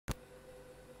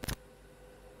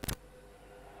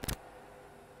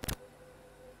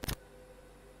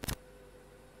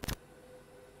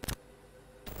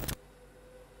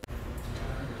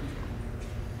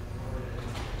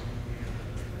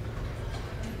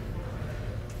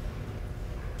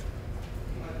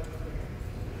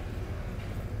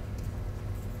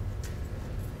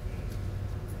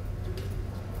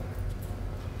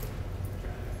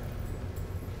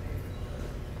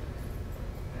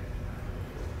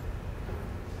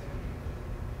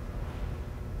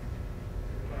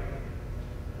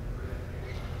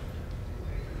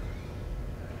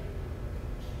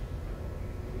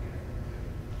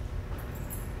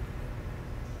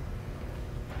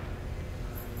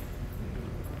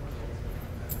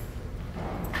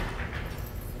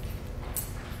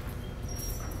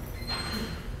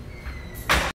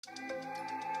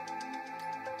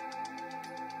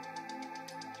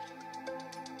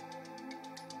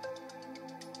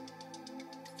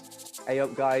Hey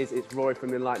up guys, it's Rory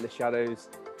from Enlighten the Shadows.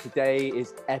 Today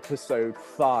is episode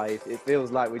 5. It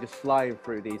feels like we're just flying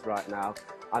through these right now.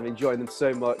 I'm enjoying them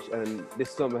so much, and this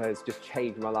summer has just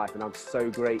changed my life, and I'm so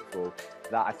grateful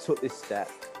that I took this step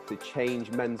to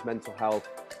change men's mental health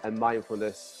and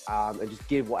mindfulness, and just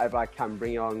give whatever I can,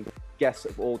 bring on guests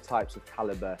of all types of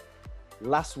caliber.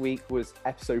 Last week was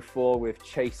episode 4 with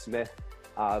Chase Smith,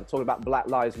 talking about Black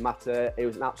Lives Matter. It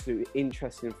was an absolutely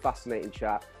interesting, fascinating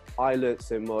chat. I learned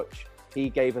so much. He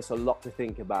gave us a lot to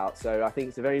think about. So I think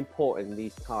it's very important in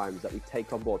these times that we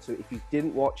take on board. So if you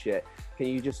didn't watch it, can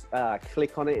you just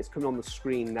click on it? It's coming on the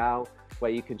screen now,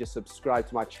 where you can just subscribe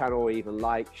to my channel, or even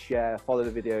like, share, follow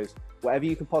the videos, whatever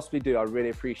you can possibly do. I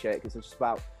really appreciate it, because it's just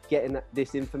about getting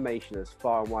this information as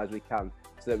far and wide as we can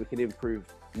so that we can improve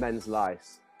men's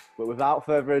lives. But without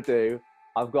further ado,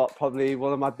 I've got probably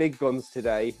one of my big guns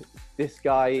today. This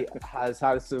guy has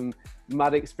had some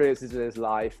mad experiences in his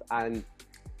life, and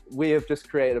we have just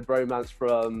created a bromance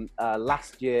from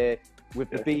last year with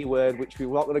the B word, which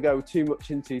we're not going to go too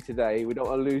much into today. We don't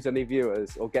want to lose any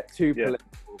viewers or get too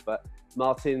political, but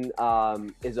Martin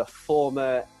is a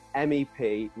former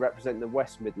MEP representing the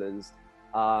West Midlands.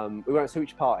 We won't say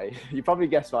which party. You probably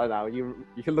guessed by now. You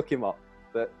can look him up,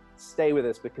 but stay with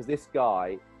us, because this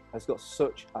guy has got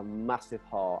such a massive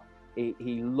heart.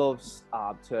 He loves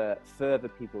to further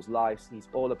people's lives. He's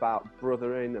all about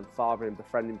brothering and fathering,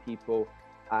 befriending people.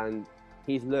 And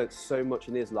he's learned so much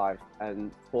in his life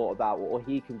and thought about what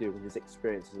he can do with his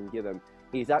experiences and give them.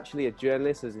 He's actually a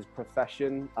journalist as his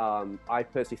profession. I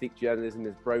personally think journalism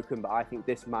is broken, but I think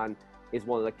this man is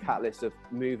one of the catalysts of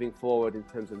moving forward in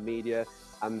terms of media.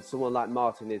 And someone like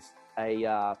Martin is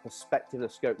a perspective and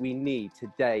scope we need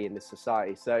today in this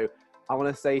society. So I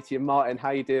want to say to you, Martin,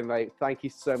 how you doing, mate? Thank you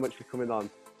so much for coming on.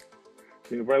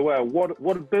 Doing very well.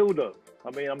 What a build-up. I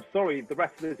mean, I'm sorry, the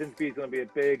rest of this interview is going to be a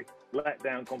big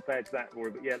letdown compared to that, Rory.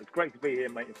 But yeah, it's great to be here,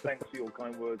 mate. And thanks for your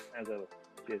kind words as ever.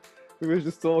 Cheers. We were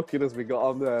just talking as we got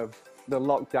on the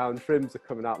lockdown trims are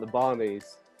coming out the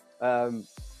Barneys.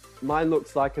 Mine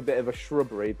looks like a bit of a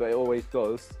shrubbery, but it always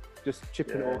does. Just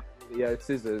chipping off the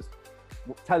scissors.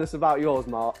 Tell us about yours,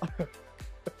 Mark.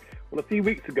 Well, a few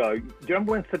weeks ago, do you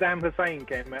remember when Saddam Hussein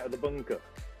came out of the bunker?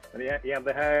 And he had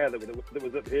the hair that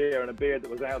was up here and a beard that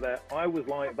was out there. I was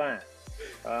like that,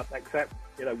 except,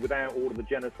 without all of the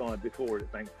genocide before it,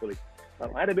 thankfully.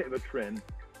 I had a bit of a trim.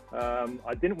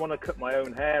 I didn't want to cut my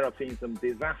own hair. I've seen some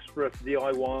disastrous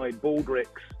DIY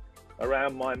baldricks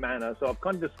around my manor. So I've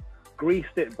kind of just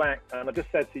greased it back. And I just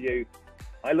said to you,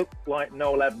 I look like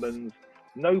Noel Edmonds.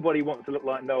 Nobody wants to look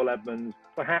like Noel Edmonds.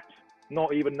 Perhaps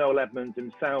not even Noel Edmonds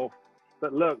himself.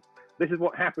 But look, this is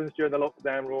what happens during the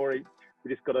lockdown, Rory. We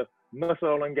just got to muscle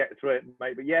on and get through it,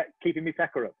 mate. But yeah, keeping me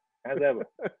pecker up, as ever.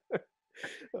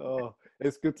 Oh,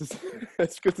 it's good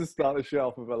to start the show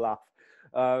off with a laugh.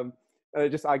 And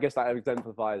I guess that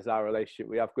exemplifies our relationship.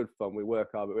 We have good fun, we work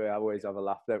hard, but we always have a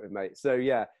laugh, don't we, mate? So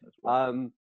yeah,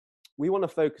 we want to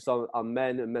focus on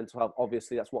men and mental health.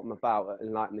 Obviously, that's what I'm about at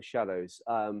Enlighten the Shadows.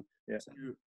 So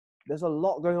there's a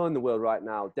lot going on in the world right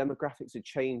now. Demographics are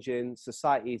changing.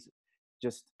 Society's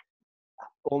just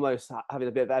almost having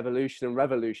a bit of evolution and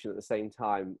revolution at the same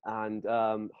time, and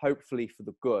hopefully for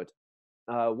the good.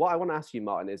 What I want to ask you,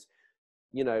 Martin, is,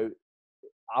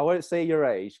 I won't say your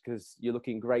age because you're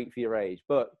looking great for your age,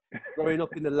 but growing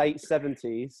up in the late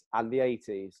 70s and the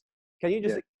 80s, can you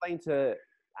just explain to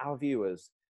our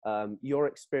viewers your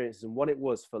experiences and what it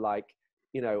was for,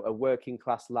 a working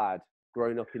class lad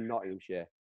growing up in Nottinghamshire?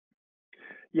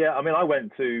 Yeah, I mean, I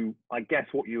went to, I guess,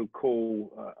 what you would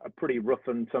call a pretty rough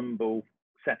and tumble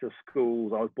set of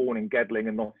schools. I was born in Gedling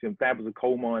in Nottingham. Dad was a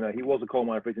coal miner. He was a coal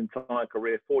miner for his entire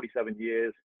career, 47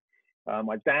 years.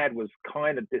 My dad was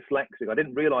kind of dyslexic. I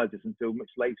didn't realize this until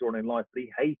much later on in life, but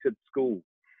he hated school.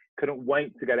 Couldn't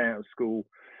wait to get out of school.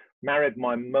 Married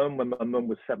my mum when my mum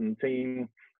was 17.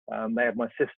 They had my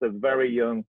sister very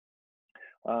young,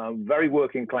 very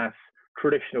working class,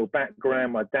 traditional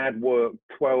background. My dad worked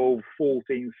 12,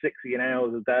 14, 16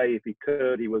 hours a day if he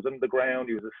could. He was underground,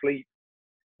 he was asleep,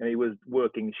 and he was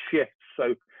working shifts.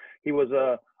 So he was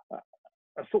a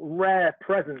sort of rare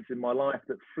presence in my life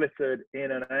that flitted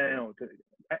in and out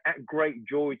at great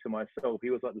joy to myself. He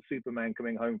was like the Superman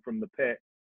coming home from the pit.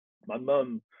 My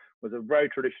mum was a very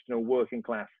traditional working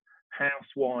class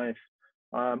housewife.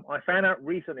 I found out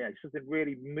recently actually something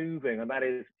really moving, and that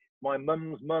is my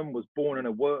mum's mum was born in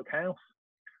a workhouse.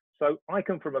 So I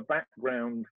come from a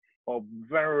background of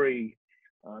very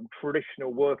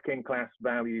traditional working class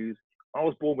values. I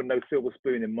was born with no silver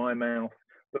spoon in my mouth,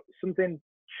 but something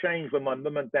changed when my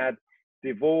mum and dad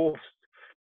divorced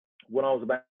when I was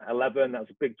about 11. That was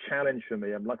a big challenge for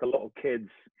me. I'm like a lot of kids.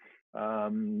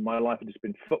 My life had just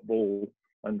been football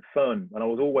and fun, and I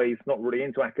was always not really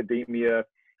into academia.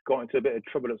 Got into a bit of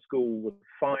trouble at school with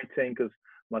fighting because,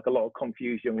 like a lot of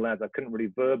confused young lads, I couldn't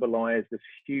really verbalize this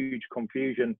huge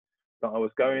confusion that I was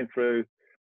going through.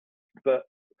 But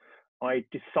I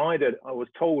decided, I was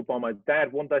told by my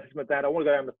dad one day, I said to my dad, I want to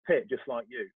go down the pit just like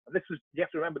you. And this was, you have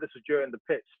to remember, this was during the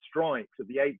pit strikes of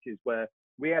the 80s, where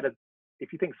we had a,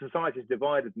 if you think society is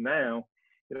divided now,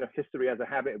 you know, history has a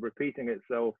habit of repeating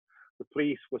itself. The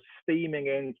police were steaming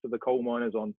into the coal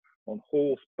miners on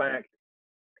horseback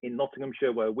in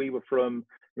Nottinghamshire, where we were from.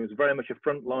 It was very much a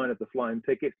front line of the flying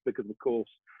pickets, because of course,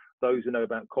 those who know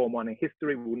about coal mining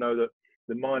history will know that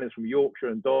the miners from Yorkshire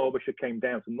and Derbyshire came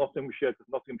down to Nottinghamshire because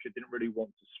Nottinghamshire didn't really want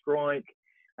to strike.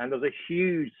 And there was a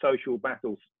huge social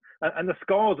battle. And the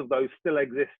scars of those still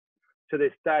exist to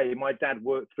this day. My dad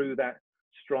worked through that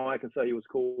strike, and so he was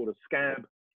called a scab.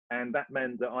 And that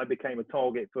meant that I became a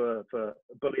target for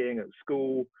bullying at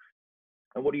school.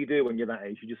 And what do you do when you're that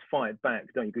age? You just fight back,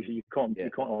 don't you? Because you can't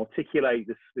articulate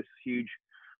this huge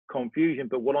confusion.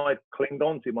 But what I clinged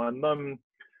on to, my mum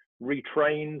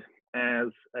retrained as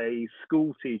a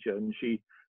school teacher, and she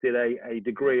did a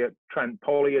degree at Trent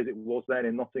Poly, as it was then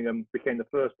in Nottingham, became the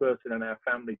first person in our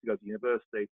family to go to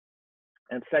university,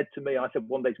 and said to me, I said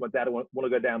one day to my dad, I want to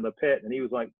go down the pit. And he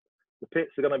was like, the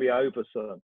pits are going to be over,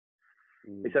 son.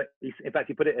 He said, in fact,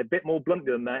 he put it a bit more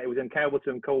bluntly than that. It was in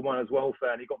Calverton Coal Miners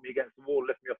Welfare, and he got me against the wall,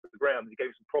 lifted me off the ground. He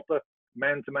gave some proper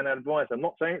man-to-man advice. I'm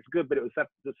not saying it's good, but it was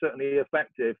certainly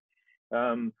effective.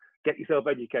 Get yourself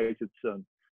educated, son.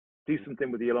 Do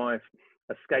something with your life.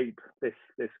 Escape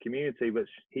this community, which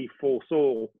he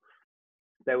foresaw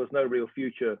there was no real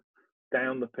future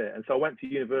down the pit. And so I went to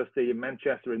university in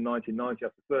Manchester in 1990. I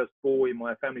was the first boy in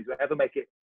my family to ever make it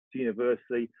to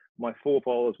university. My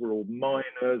forefathers were all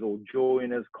miners or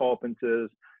joiners,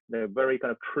 carpenters. They're very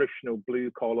kind of traditional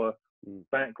blue collar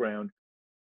background.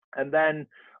 And then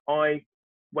I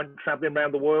went traveling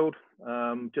around the world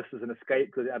just as an escape,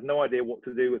 because I had no idea what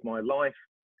to do with my life.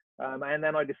 And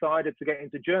then I decided to get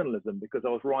into journalism because I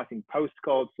was writing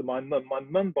postcards to my mum. My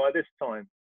mum, by this time,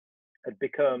 had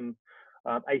become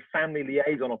a family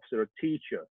liaison officer, a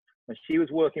teacher. And she was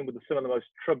working with some of the most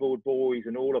troubled boys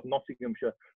in all of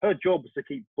Nottinghamshire. Her job was to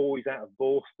keep boys out of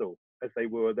Borstal, as they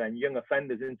were then, young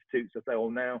offenders institutes, as they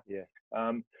are now. Yeah.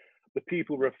 The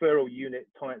pupil referral unit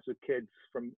types of kids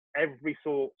from every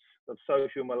sort of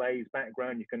social malaise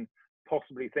background you can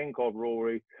possibly think of,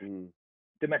 Rory.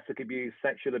 Domestic abuse,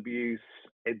 sexual abuse,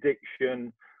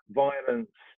 addiction,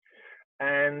 violence.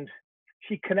 And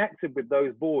she connected with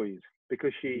those boys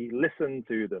because she listened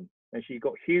to them, and she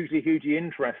got hugely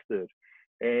interested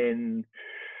in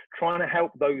trying to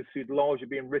help those who'd largely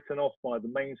been written off by the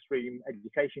mainstream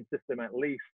education system, at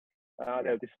least. They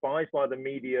were despised by the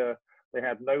media. They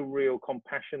had no real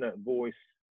compassionate voice.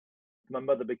 My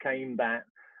mother became that.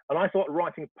 And I started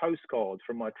writing postcards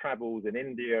from my travels in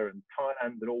India and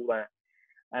Thailand and all that.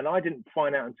 And I didn't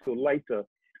find out until later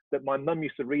that my mum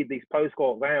used to read these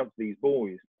postcards out to these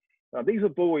boys. These were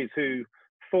boys who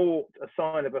thought a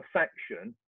sign of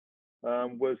affection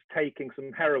was taking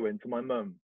some heroin to my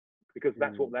mum, because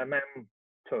that's what their mam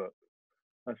took.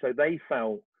 And so they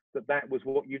felt that that was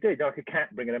what you did, like a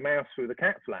cat bringing a mouse through the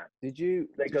cat flap. Did you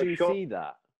see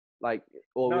that? Like,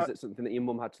 or was it something that your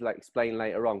mum had to like explain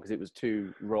later on because it was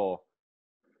too raw?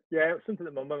 Yeah, it was something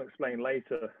that my mum explained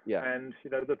later. Yeah. And, you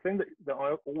know, the thing that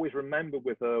I always remember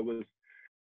with her was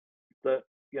that,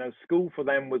 you know, school for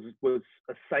them was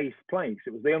a safe place.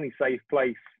 It was the only safe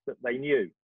place that they knew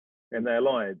in their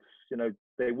lives. You know,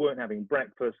 they weren't having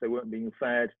breakfast, they weren't being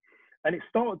fed. And it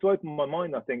started to open my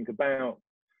mind, I think, about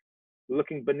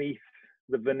looking beneath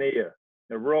the veneer,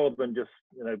 you know, rather than just,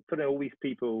 you know, putting all these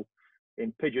people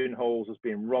in pigeonholes as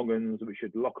being wrong uns that we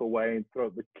should lock away and throw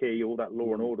up the key, all that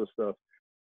law and order stuff.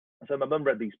 So my mum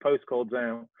read these postcards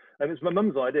out, and it was my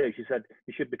mum's idea. She said,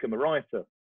 you should become a writer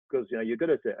because, you know, you're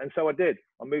good at it. And so I did.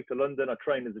 I moved to London. I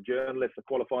trained as a journalist. I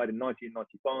qualified in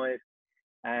 1995.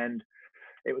 And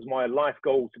it was my life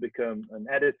goal to become an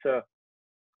editor.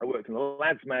 I worked in the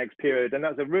Lads Mags period. And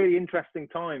that was a really interesting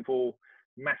time for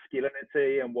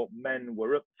masculinity and what men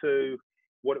were up to,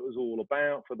 what it was all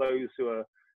about. For those who are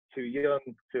too young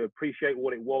to appreciate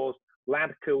what it was,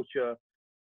 lad culture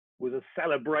was a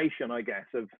celebration, I guess,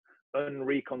 of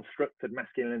unreconstructed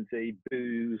masculinity,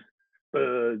 booze,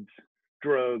 birds,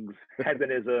 drugs,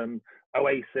 hedonism,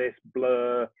 Oasis,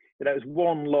 Blur. You know, it was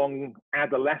one long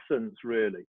adolescence,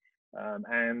 really.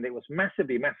 And it was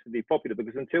massively popular,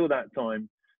 because until that time,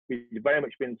 we'd very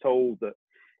much been told that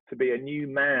to be a new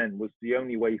man was the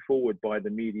only way forward by the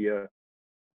media.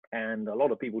 And a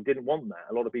lot of people didn't want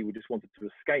that. A lot of people just wanted to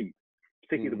escape,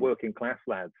 particularly the working class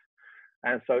lads.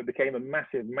 And so it became a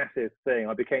massive, massive thing.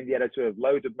 I became the editor of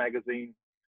Loaded magazine,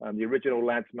 the original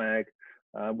Lads Mag,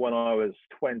 when I was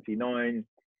 29.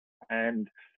 And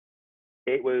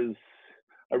it was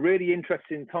a really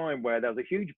interesting time where there was a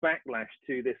huge backlash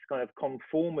to this kind of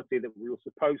conformity that we were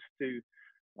supposed to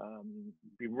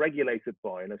be regulated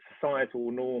by, and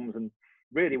societal norms. And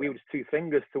really, we were just two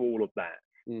fingers to all of that.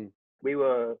 We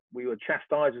were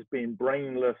chastised as being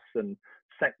brainless and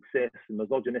sexist and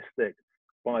misogynistic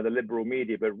by the liberal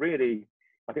media. But really,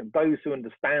 I think those who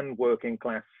understand working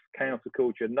class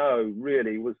counterculture know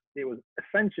really it was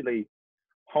essentially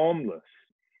harmless.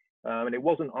 And it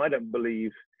wasn't, I don't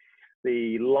believe,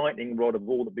 the lightning rod of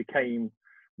all that became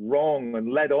wrong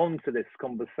and led on to this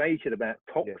conversation about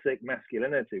toxic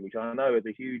masculinity, which I know is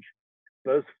a huge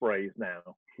buzz phrase now.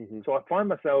 So I find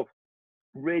myself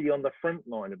really on the front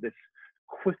line of this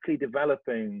quickly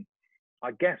developing,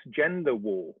 I guess, gender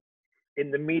war in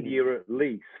the media, at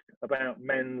least, about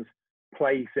men's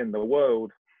place in the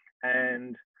world.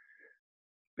 And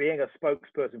being a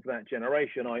spokesperson for that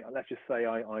generation, let's just say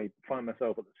I find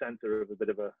myself at the center of a bit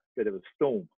of a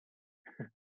storm.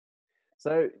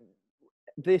 So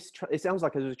it sounds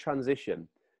like there's a transition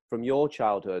from your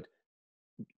childhood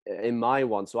in my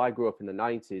one. So I grew up in the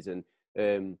 90s,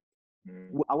 and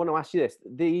I want to ask you this: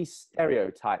 these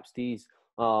stereotypes, these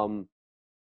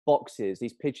boxes,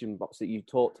 these pigeon boxes that you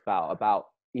talked about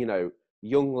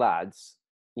young lads,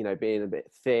 being a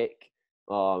bit thick,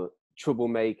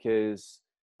 troublemakers,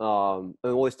 and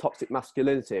all this toxic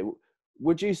masculinity.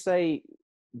 Would you say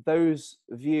those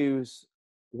views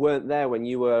weren't there when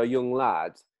you were a young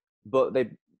lad, but they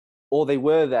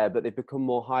were there, but they've become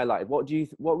more highlighted?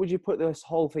 What would you put this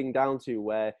whole thing down to,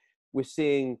 where we're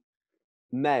seeing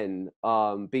men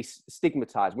be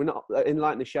stigmatized? We're not in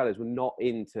Light in the Shadows. We're not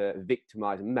into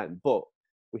victimizing men, but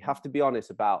we have to be honest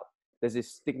about there's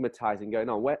this stigmatizing going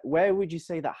on. Where would you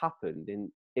say that happened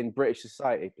in British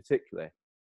society, particularly?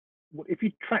 Well, if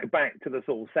you track back to the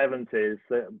sort of 70s,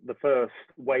 the first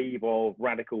wave of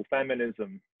radical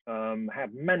feminism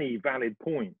had many valid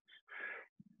points.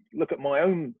 Look at my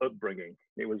own upbringing.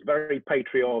 It was very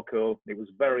patriarchal. It was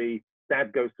very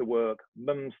dad goes to work,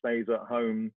 mum stays at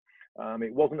home.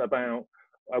 It wasn't about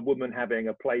a woman having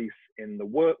a place in the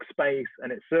workspace,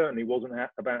 and it certainly wasn't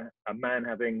about a man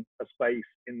having a space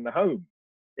in the home.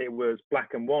 It was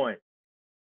black and white.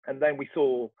 And then we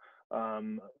saw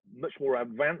much more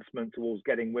advancement towards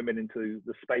getting women into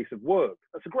the space of work.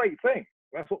 That's a great thing.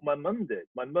 That's what my mum did.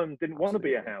 My mum didn't want to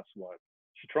be a housewife.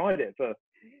 She tried it for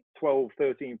 12,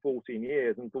 13, 14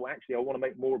 years and thought, actually, I want to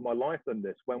make more of my life than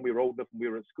this. When we were old enough and we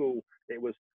were at school, it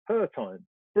was her time.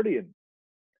 Brilliant.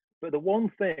 But the one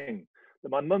thing that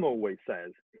my mum always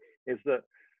says is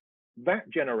that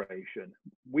generation,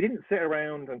 we didn't sit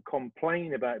around and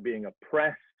complain about being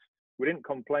oppressed. We didn't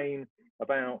complain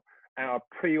about our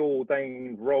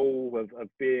preordained role of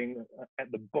being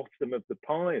at the bottom of the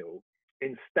pile.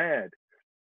 Instead,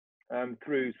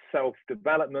 through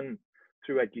self-development,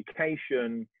 through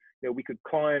education, we could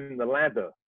climb the ladder.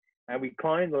 And we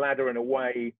climbed the ladder in a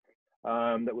way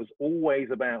that was always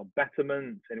about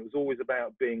betterment, and it was always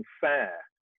about being fair.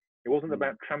 It wasn't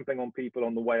about trampling on people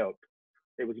on the way up.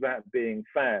 It was about being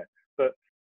fair. But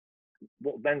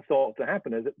what then started to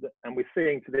happen is, and we're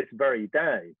seeing to this very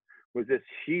day, was this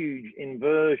huge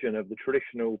inversion of the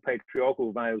traditional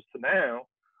patriarchal values to now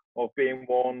of being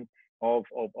one of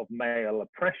male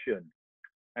oppression.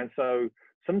 And so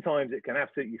sometimes it can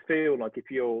absolutely feel like if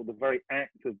you're the very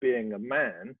act of being a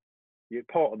man, you're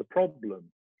part of the problem.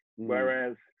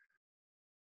 Whereas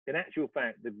in actual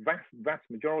fact, the vast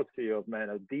majority of men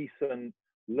are decent,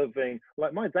 loving.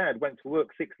 Like my dad went to work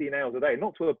 16 hours a day,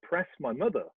 not to oppress my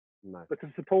mother, but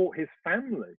to support his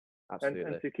family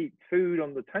and to keep food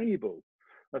on the table.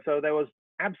 And so there was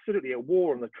absolutely a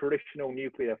war on the traditional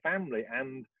nuclear family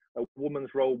and a woman's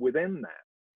role within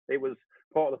that. It was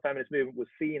part of the feminist movement was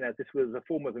seen as this was a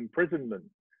form of imprisonment,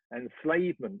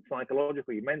 enslavement,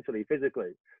 psychologically, mentally,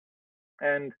 physically.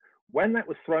 And when that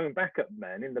was thrown back at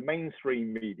men in the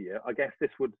mainstream media, I guess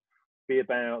this would be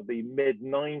about the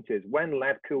mid-90s, when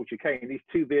lad culture came, these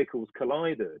two vehicles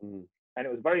collided. And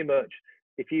it was very much,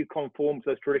 if you conform to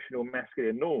those traditional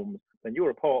masculine norms, then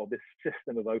you're a part of this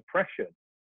system of oppression.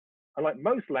 And like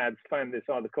most lads found this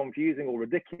either confusing or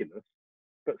ridiculous,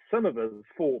 but some of us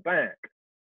fought back.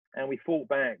 And we fought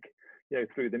back,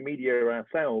 through the media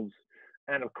ourselves.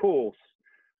 And of course,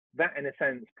 that in a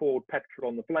sense poured petrol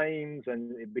on the flames,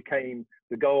 and it became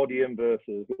The Guardian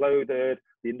versus Loaded,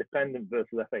 The Independent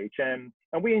versus FHM,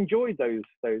 and we enjoyed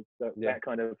that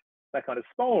kind of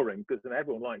sparring, because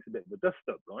everyone likes a bit of a dust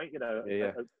up, right?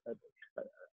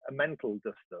 A mental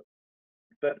dust up.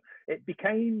 But it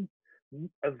became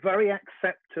a very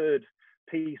accepted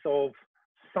piece of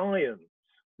science,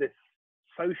 this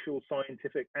social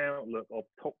scientific outlook of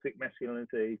toxic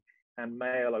masculinity and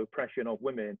male oppression of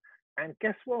women. And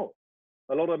guess what?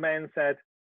 A lot of men said,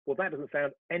 well, that doesn't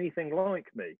sound anything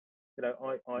like me. You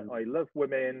know, I love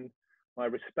women, I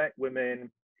respect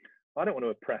women, I don't want to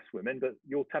oppress women, but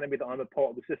you're telling me that I'm a part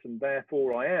of the system,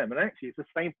 therefore I am. And actually, it's the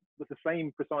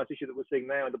same precise issue that we're seeing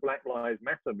now in the Black Lives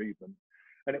Matter movement.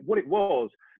 And what it was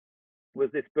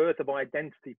this birth of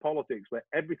identity politics where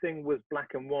everything was black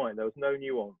and white. There was no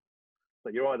nuance. So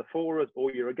you're either for us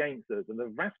or you're against us. And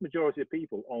the vast majority of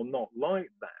people are not like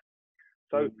that.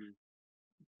 So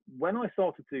when I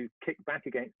started to kick back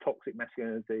against toxic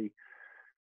masculinity,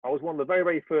 I was one of the very,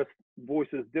 very first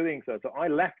voices doing so. So I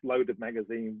left Loaded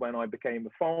magazine when I became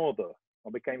a father. I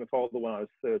became a father when I was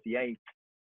 38.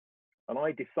 And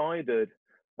I decided,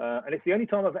 and it's the only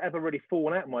time I've ever really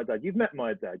fallen out with my dad. You've met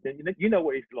my dad, you know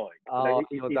what he's like. Oh,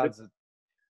 your dad's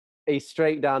he's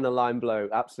straight down the line bloke,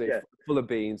 absolutely full of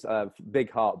beans, big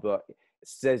heart, but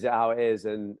says it how it is.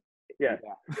 And yeah.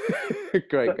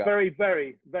 Great guy. Very,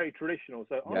 very, very traditional.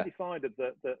 So I decided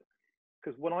that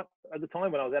because at the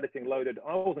time when I was editing Loaded,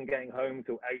 I wasn't getting home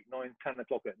till 8, 9, 10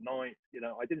 o'clock at night. You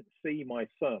know, I didn't see my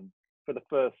son for the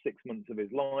first 6 months of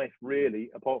his life,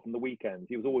 really, apart from the weekends.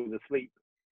 He was always asleep.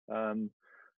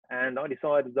 And I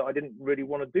decided that I didn't really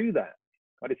want to do that.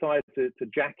 I decided to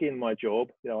jack in my job.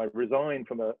 You know, I resigned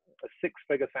from a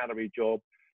 6-figure salary job.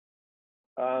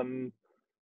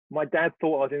 My dad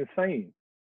thought I was insane.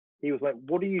 He was like,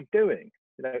 what are you doing?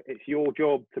 You know, it's your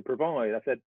job to provide. I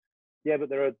said, yeah, but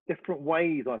there are different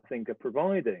ways, I think, of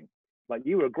providing. Like,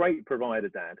 you were a great provider,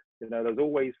 Dad. You know, there was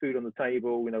always food on the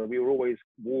table. You know, we were always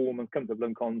warm and comfortable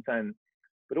and content.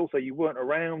 But also, you weren't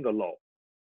around a lot.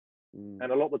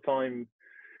 And a lot of the time,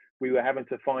 we were having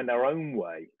to find our own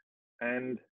way.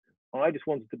 And I just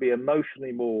wanted to be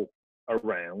emotionally more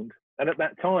around. And at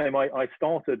that time, I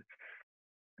started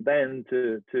then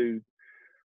to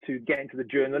get into the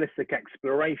journalistic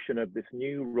exploration of this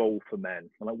new role for men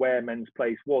and like where men's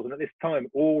place was. And at this time,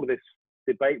 all of this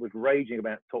debate was raging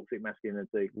about toxic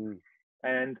masculinity.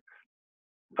 And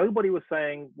nobody was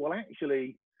saying, well,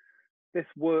 actually, this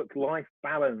work-life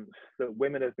balance that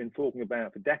women have been talking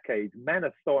about for decades, men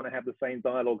are starting to have the same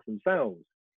dialogues themselves.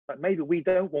 Like, maybe we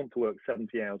don't want to work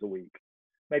 70 hours a week.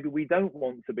 Maybe we don't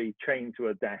want to be chained to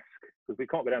a desk because we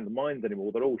can't go down the mines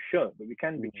anymore. They're all shut, but we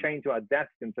can be chained to our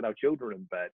desk until our children are in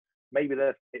bed. Maybe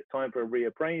it's time for a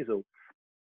reappraisal.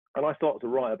 And I started to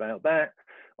write about that.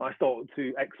 I started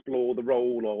to explore the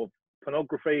role of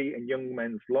pornography in young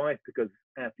men's life because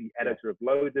as the editor of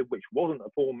Loaded, which wasn't a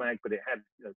porn mag, but it had,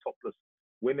 you know, topless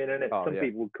women in it. Some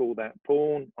people would call that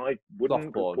porn. I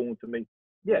wouldn't. Porn to me,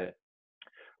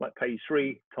 like page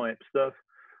 3 type stuff.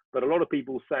 But a lot of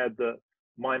people said that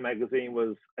my magazine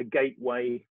was a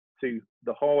gateway to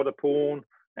the harder porn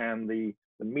and the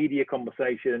media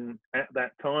conversation at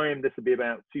that time. This would be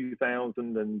about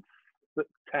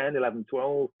 2010, 11,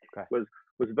 12. Was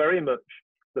very much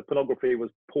the pornography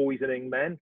was poisoning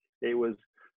men. It was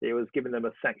giving them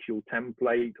a sexual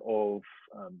template of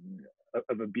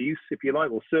abuse, if you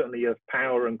like, or certainly of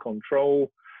power and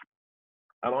control.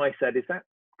 And I said,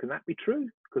 can that be true?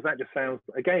 Because that just sounds,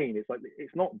 again, it's like,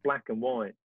 it's not black and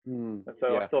white. And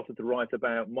so I started to write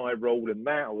about my role in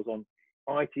that. I was on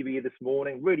ITV This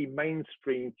Morning, really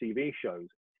mainstream TV shows,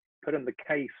 putting the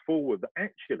case forward that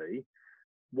actually,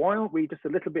 why aren't we just a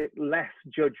little bit less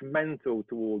judgmental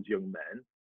towards young men?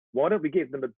 Why don't we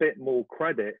give them a bit more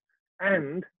credit?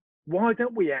 And why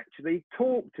don't we actually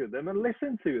talk to them and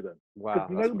listen to them?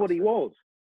 Because nobody was.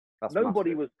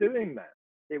 Nobody was doing that.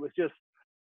 It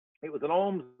was an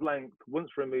arm's length,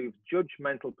 once removed,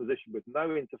 judgmental position with no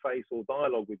interface or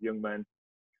dialogue with young men.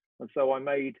 And so I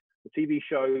made a TV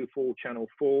show for Channel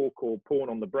 4 called Porn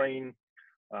on the Brain.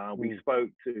 We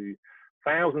spoke to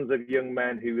thousands of young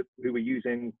men who were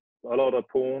using a lot of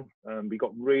porn. We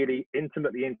got really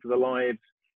intimately into the lives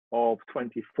of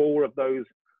 24 of those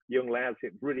young lads,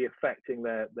 it really affecting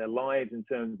their lives in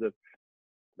terms of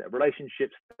their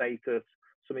relationship status.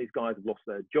 Some of these guys have lost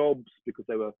their jobs because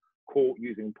they were caught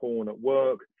using porn at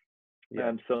work.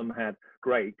 Some had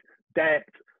great debt.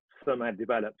 Some had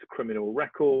developed criminal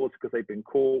records because they'd been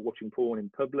caught watching porn in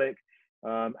public.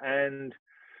 And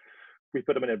we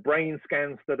put them in a brain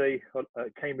scan study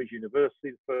at Cambridge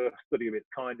University, the first study of its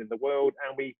kind in the world.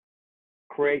 And we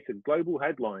created global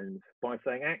headlines by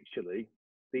saying, actually,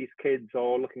 these kids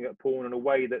are looking at porn in a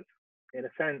way that's, in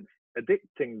a sense,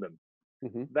 addicting them.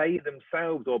 They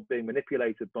themselves are being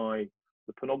manipulated by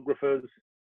the pornographers.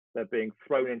 They're being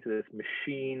thrown into this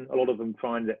machine. A lot of them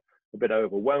find it a bit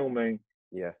overwhelming.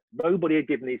 Nobody had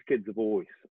given these kids a voice.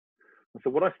 And so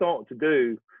what I started to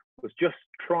do was just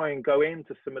try and go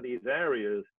into some of these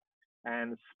areas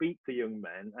and speak to young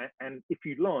men, and if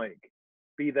you like,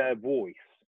 be their voice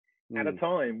at a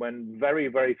time when very,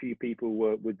 very few people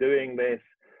were doing this.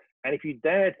 And if you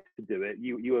dared to do it,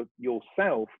 you were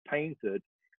yourself painted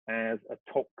as a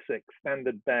toxic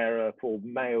standard bearer for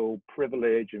male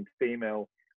privilege and female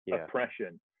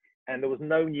oppression. And there was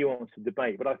no nuance of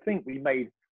debate. But I think we made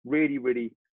really,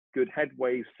 really good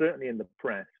headway, certainly in the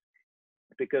press,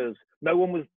 because no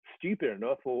one was stupid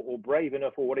enough or brave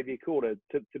enough, or whatever you call it,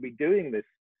 to be doing this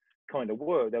kind of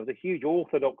work. There was a huge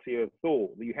orthodoxy of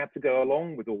thought that you had to go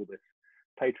along with all this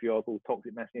patriarchal,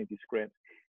 toxic masculinity script.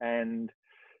 And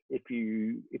if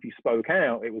you spoke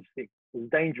out, it was a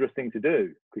dangerous thing to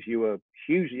do, because you were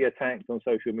hugely attacked on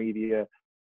social media,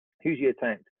 hugely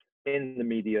attacked in the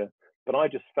media. But I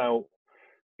just felt,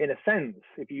 in a sense,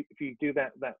 if you do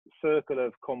that circle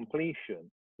of completion,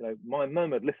 you know, my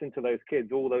mum had listened to those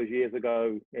kids all those years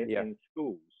ago in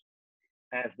schools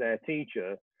as their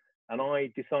teacher, and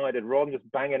I decided, rather than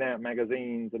just banging out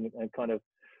magazines and kind of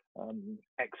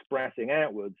expressing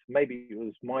outwards, maybe it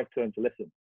was my turn to listen.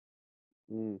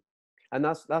 And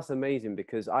that's amazing,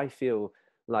 because I feel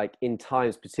like in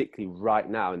times, particularly right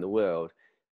now in the world,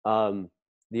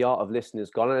 the art of listening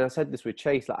is gone. And I said this with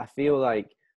Chase, like, I feel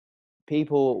like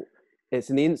people, it's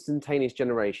an instantaneous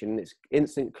generation. It's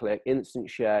instant click, instant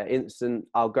share, instant,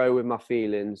 I'll go with my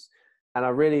feelings. And I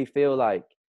really feel like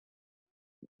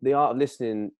the art of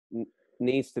listening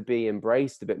needs to be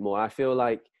embraced a bit more. I feel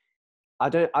like, I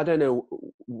don't know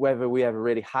whether we ever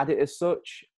really had it as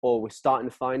such, or we're starting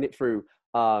to find it through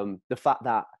the fact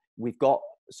that we've got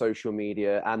social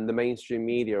media and the mainstream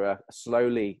media are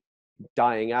slowly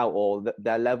dying out, or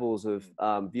their levels of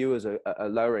viewers are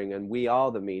lowering, and we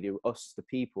are the media, us the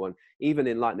people. And even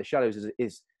Enlighten the Shadows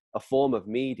is a form of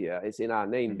media. It's in our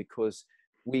name, because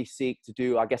we seek to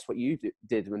do, I guess, what you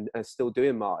did and are still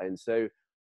doing, Martin. So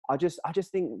I just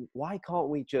think, why can't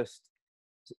we just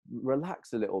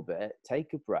relax a little bit,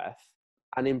 take a breath,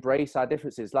 and embrace our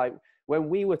differences? Like, when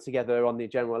we were together on the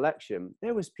general election,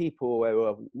 there was people who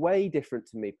were way different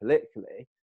to me politically,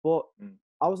 but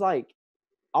I was like,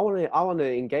 I want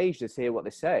to engage this, hear what they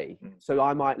say, so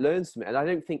I might learn something. And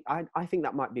I think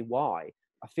that might be why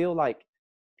I feel like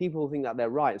people think that they're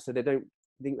right, so they don't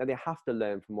think that they have to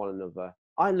learn from one another.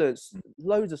 I learned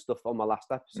loads of stuff on my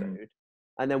last episode,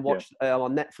 and then watched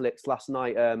on Netflix last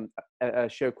night a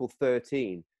show called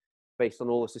 13, based on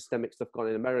all the systemic stuff going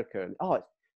on in America. And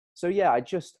I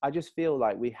just feel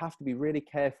like we have to be really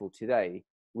careful today.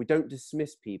 We don't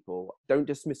dismiss people, don't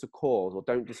dismiss a cause, or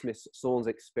don't dismiss someone's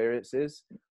experiences.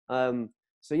 I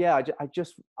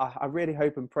really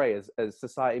hope and pray as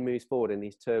society moves forward in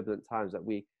these turbulent times, that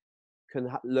we can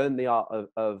learn the art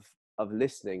of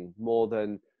listening more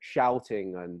than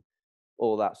shouting and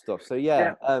all that stuff. So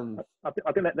I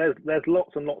think that there's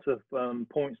lots and lots of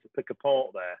points to pick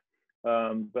apart there.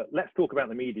 But let's talk about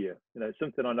the media. You know, it's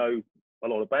something I know a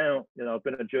lot about. You know, I've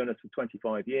been a journalist for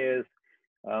 25 years.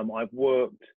 I've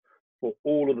worked for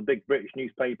all of the big British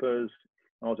newspapers.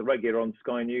 I was a regular on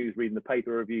Sky News, reading the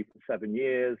paper review for 7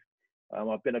 years.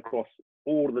 I've been across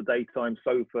all of the daytime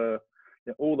sofa,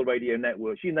 all the radio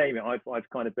networks, you name it. I've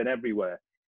kind of been everywhere.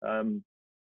 And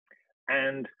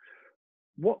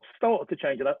what started to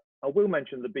change, and I will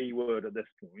mention the B word at this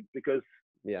point, because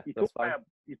you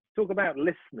talk about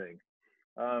listening.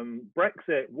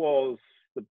 Brexit was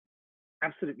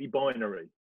absolutely binary.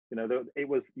 You know, it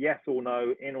was yes or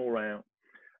no, in or out.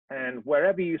 And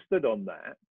wherever you stood on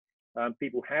that,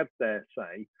 people had their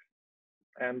say.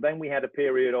 And then we had a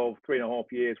period of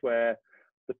 3.5 years where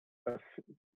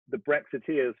the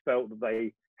Brexiteers felt that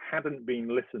they hadn't been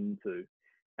listened to.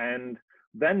 And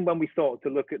then when we started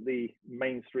to look at the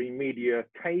mainstream media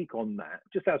take on that,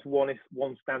 just as one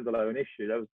standalone issue,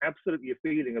 there was absolutely a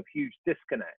feeling of huge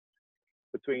disconnect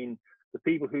between the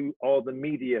people who are the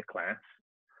media class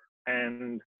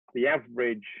and the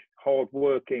average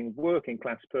hard-working, working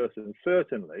class person.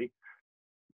 Certainly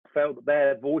felt that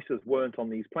their voices weren't on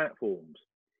these platforms.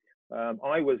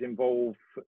 I was involved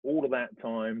for all of that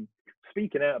time,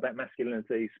 speaking out about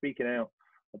masculinity, speaking out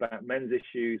about men's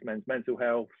issues, men's mental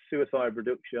health, suicide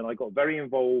reduction. I got very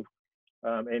involved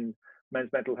in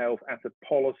men's mental health at a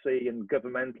policy and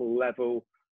governmental level.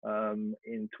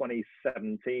 In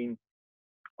 2017,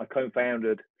 I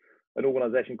co-founded an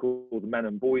organization called the Men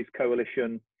and Boys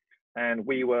Coalition. And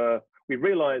we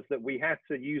realized that we had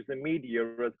to use the media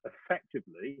as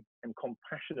effectively and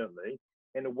compassionately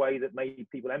in a way that made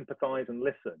people empathize and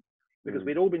listen, because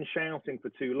we'd all been shouting for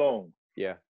too long.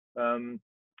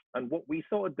 And what we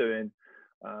started doing,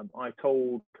 I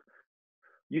told,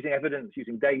 using evidence,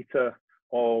 using data,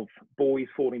 of boys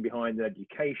falling behind in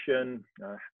education.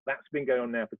 That's been going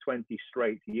on now for 20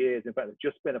 straight years. In fact, there's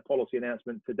just been a policy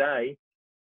announcement today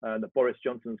that Boris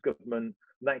Johnson's government,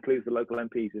 and that includes the local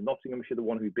MPs in Nottinghamshire, the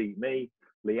one who beat me,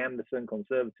 Lee Anderson,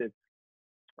 Conservative,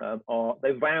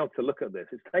 they vowed to look at this.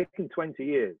 It's taken 20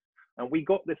 years. And we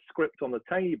got this script on the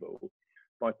table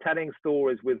by telling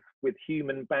stories with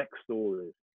human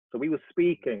backstories. So we were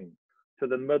speaking to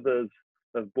the mothers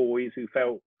of boys who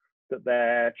felt that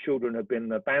their children had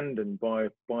been abandoned by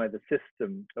the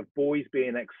system, of boys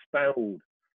being expelled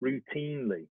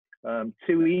routinely,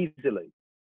 too easily,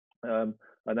 and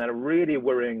then a really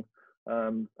worrying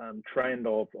trend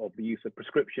of the use of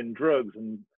prescription drugs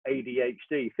and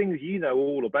ADHD, things you know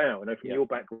all about, from your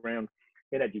background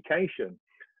in education.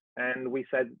 And we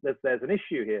said there's an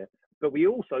issue here, but we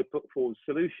also put forward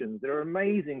solutions. There are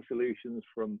amazing solutions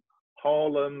from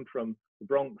Harlem, from the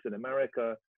Bronx in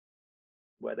America,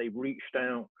 where they reached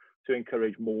out to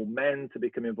encourage more men to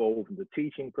become involved in the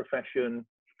teaching profession.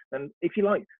 And if you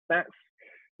like, that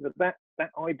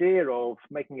idea of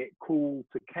making it cool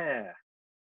to care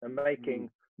and making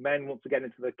men want to get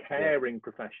into the caring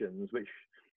professions, which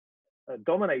are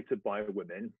dominated by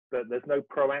women, but there's no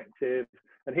proactive.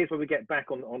 And here's where we get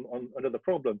back on another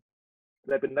problem.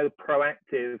 There's been no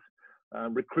proactive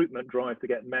recruitment drive to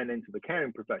get men into the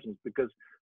caring professions because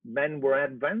men were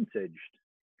advantaged.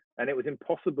 And it was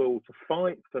impossible to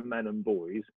fight for men and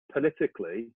boys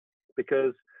politically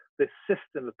because this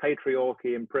system of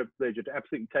patriarchy and privilege had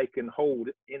absolutely taken hold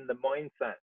in the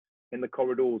mindset, in the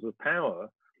corridors of power.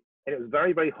 And it was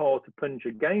very, very hard to punch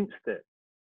against it.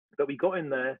 But we got in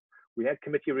there, we had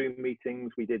committee room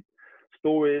meetings, we did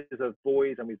stories of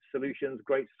boys and with solutions.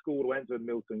 Great school, went to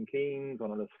Milton Keynes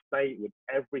on an estate with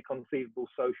every conceivable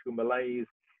social malaise,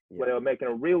 where they were making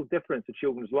a real difference to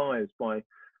children's lives by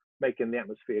making the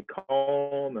atmosphere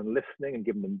calm and listening and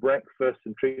giving them breakfast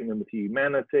and treating them with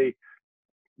humanity.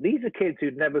 These are kids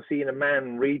who'd never seen a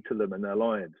man read to them in their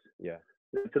lives. Yeah.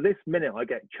 To this minute, I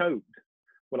get choked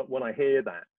when I hear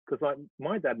that, because like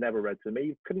my dad never read to me.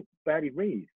 He couldn't barely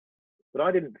read, but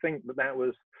I didn't think that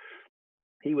was.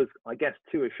 He was, I guess,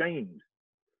 too ashamed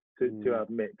to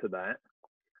admit to that.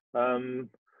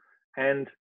 And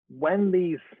when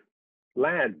these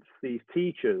lads, these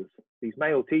teachers, these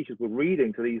male teachers were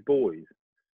reading to these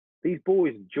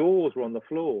boys' jaws were on the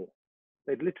floor.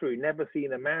 They'd literally never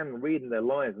seen a man read in their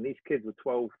lives, and these kids were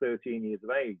 12, 13 years of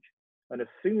age. And as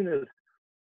soon as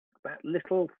that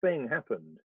little thing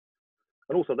happened,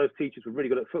 and also those teachers were really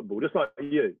good at football, just like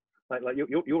you, like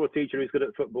you're a teacher who's good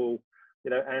at football,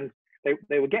 and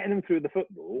they were getting them through the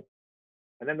football,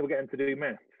 and then they were getting them to do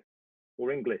maths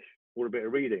or English or a bit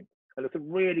of reading. And there's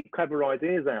some really clever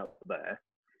ideas out there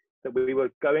that we were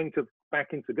going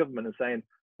back into government and saying,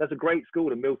 there's a great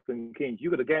school in Milton Keynes,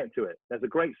 you've got to get to it. There's a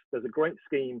great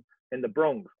scheme in the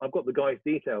Bronx. I've got the guy's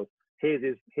details. Here's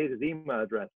his email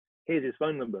address. Here's his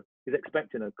phone number. He's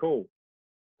expecting a call. And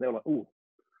they were like, ooh.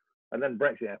 And then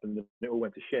Brexit happened and it all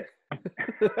went to shit.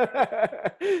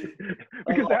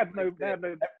 Because they had no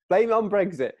blame on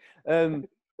Brexit.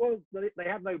 Well, they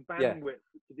had no bandwidth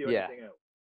to do anything else.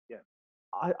 Yeah.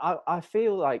 I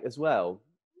feel like as well,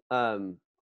 one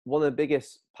of the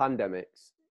biggest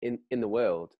pandemics in the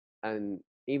world, and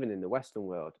even in the Western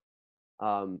world,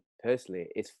 personally,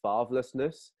 is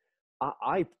fatherlessness.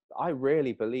 I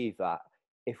really believe that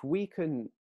if we can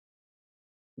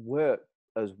work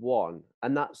as one,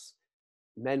 and that's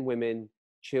men, women,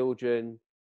 children,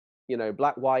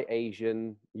 black, white,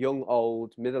 Asian, young,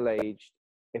 old, middle-aged,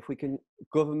 if we can,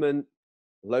 government,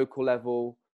 local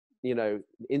level,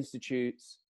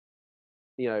 institutes,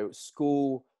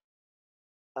 school,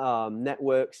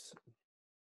 networks,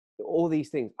 all these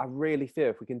things, I really feel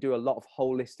if we can do a lot of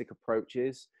holistic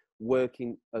approaches,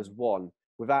 working as one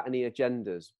without any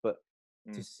agendas, but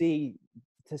to see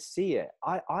it,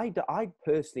 I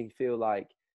personally feel like,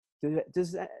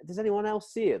 does anyone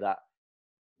else see it, that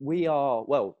we are,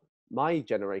 well, my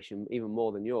generation, even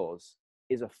more than yours,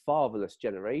 is a fatherless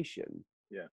generation?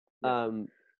 Yeah.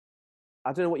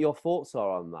 I don't know what your thoughts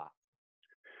are on that.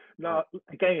 No,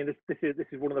 again, this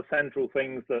is one of the central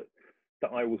things that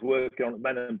I was working on at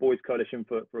Men and Boys Coalition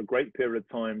for a great period of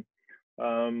time.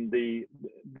 The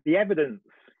evidence,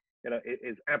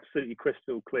 is absolutely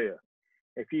crystal clear.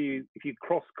 If you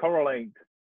cross-correlate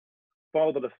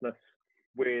fatherlessness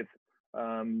with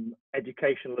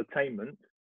educational attainment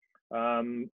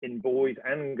in boys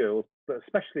and girls, but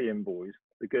especially in boys,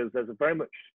 because there's very much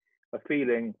a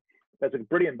feeling. There's a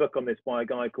brilliant book on this by a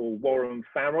guy called Warren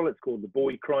Farrell. It's called The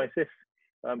Boy Crisis.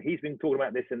 He's been talking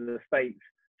about this in the States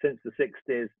since the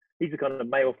 60s. He's a kind of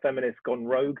male feminist gone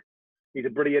rogue. He's a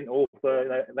brilliant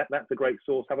author. That's a great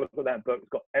source. Have a look at that book. It's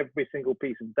got every single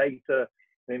piece of data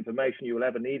and information you will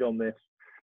ever need on this.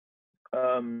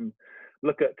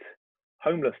 Look at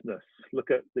homelessness.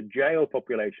 Look at the jail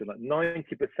population. Like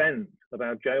 90% of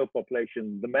our jail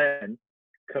population, the men,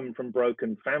 come from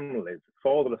broken families.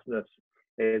 Fatherlessness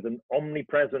is an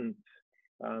omnipresent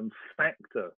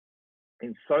factor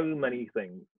in so many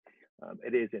things.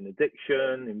 It is in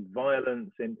addiction, in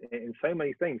violence, in so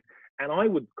many things. And I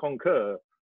would concur,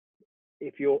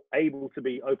 if you're able to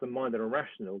be open-minded and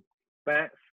rational,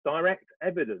 that's direct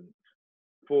evidence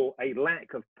for a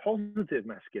lack of positive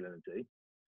masculinity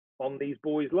on these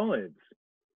boys' lives.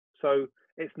 So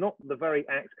it's not the very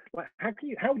act. Like,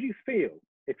 how would you feel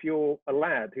if you're a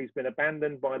lad who's been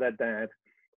abandoned by their dad,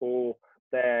 or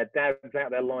their dad's out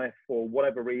of their life for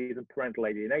whatever reason, parental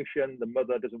alienation, the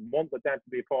mother doesn't want the dad to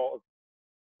be a part of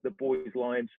the boys'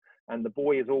 lives, and the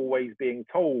boy is always being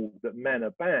told that men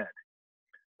are bad.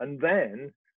 And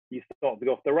then you start to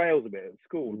go off the rails a bit at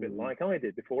school, a bit like I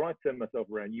did before I turned myself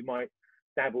around. You might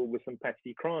dabble with some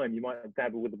petty crime, you might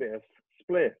dabble with a bit of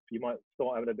spliff, you might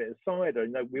start having a bit of cider.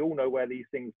 You know, we all know where these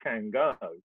things can go.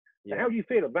 Yeah. So how do you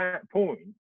feel at that point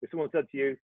if someone said to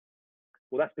you,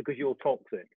 well, that's because you're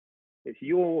toxic, it's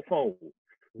your fault,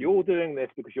 you're doing this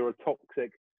because you're a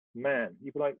toxic man?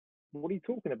 You'd be like, what are you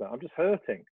talking about? I'm just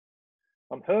hurting.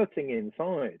 I'm hurting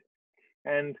inside.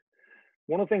 And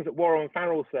one of the things that Warren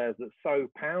Farrell says that's so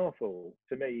powerful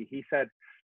to me, he said,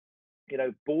 you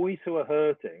know, boys who are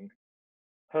hurting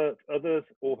hurt others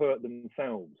or hurt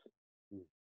themselves.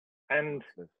 And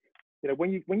you know,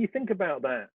 when you think about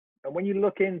that, and when you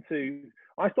look into,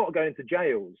 I started going to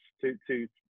jails to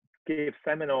give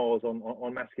seminars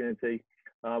on masculinity.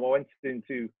 I went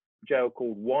into a jail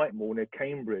called Whitemore near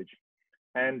Cambridge,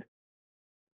 and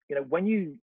you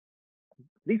know,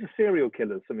 these are serial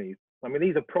killers for me. I mean,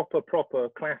 these are proper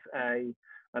class A,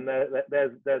 and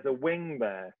there's a wing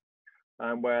there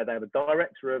where they have a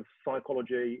director of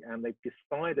psychology, and they've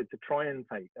decided to try and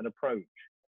take an approach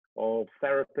of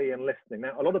therapy and listening.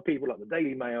 Now, a lot of people, like the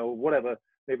Daily Mail, whatever,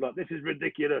 they're like, this is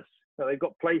ridiculous. So they've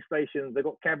got PlayStations, they've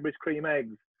got Cadbury's cream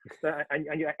eggs, and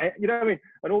you know what I mean,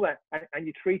 and all that, and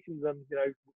you're treating them, you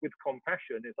know, with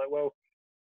compassion. It's like, well,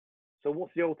 so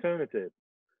what's the alternative?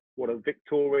 What, a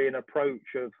Victorian approach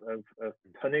of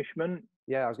punishment?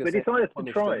 Yeah, I was going to say, they decided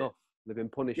to try it. They've been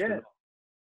punished. Yeah, enough.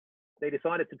 They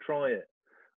decided to try it,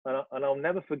 and I'll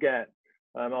never forget.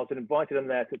 I was invited in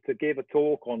there to give a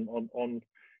talk on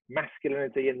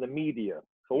masculinity in the media.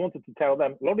 So I wanted to tell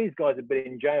them, a lot of these guys have been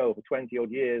in jail for 20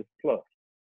 odd years plus.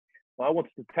 I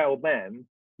wanted to tell them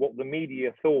what the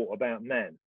media thought about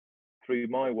men through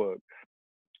my work.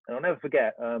 And I'll never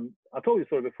forget, I told you the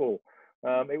story before.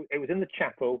 It was in the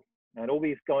chapel, and all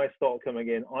these guys started coming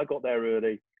in. I got there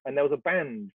early, and there was a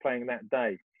band playing that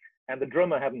day, and the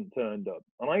drummer hadn't turned up.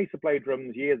 And I used to play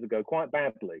drums years ago quite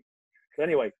badly. So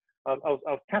anyway, I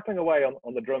was tapping away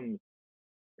on the drums,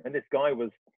 and this guy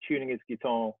was tuning his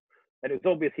guitar, and it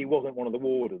was obvious he wasn't one of the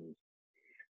wardens.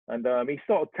 And he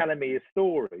started telling me his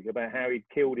story about how he'd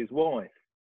killed his wife.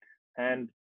 And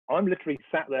I'm literally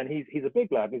sat there, and he's a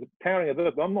big lad, he's carrying a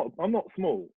book. I'm not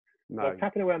small. No. So I'm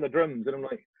tapping away on the drums, and I'm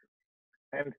like,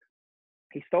 and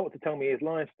he started to tell me his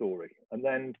life story, and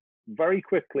then very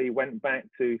quickly went back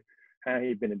to how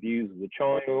he'd been abused as a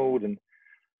child, and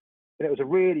it was a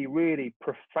really, really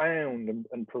profound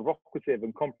and provocative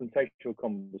and confrontational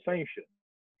conversation,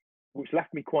 which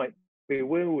left me quite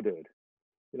bewildered,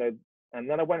 you know. And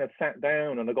then I went and sat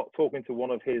down, and I got talking to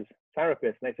one of his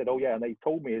therapists, and they said, oh yeah, and they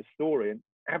told me his story, an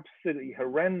absolutely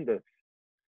horrendous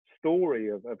story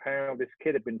of how this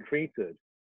kid had been treated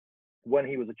when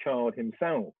he was a child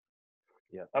himself.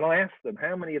 Yeah. And I asked them,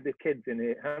 how many of the kids in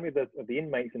here, how many of the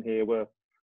inmates in here were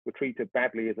treated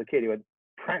badly as a kid? He went,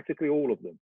 practically all of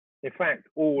them. In fact,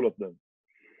 all of them.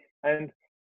 And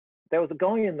there was a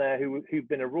guy in there who'd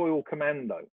been a Royal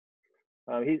Commando.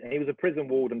 He was a prison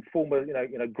warden, former,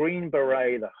 you know, Green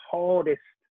Beret, the hardest.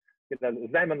 You know,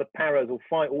 them and the paras will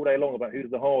fight all day long about who's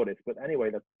the hardest. But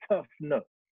anyway, the tough nut,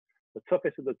 the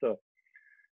toughest of the tough,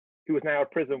 who was now a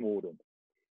prison warden.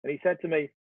 And he said to me,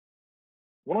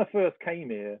 when I first came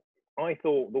here, I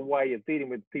thought the way of dealing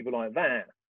with people like that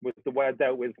was the way I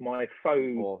dealt with my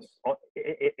foes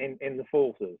in the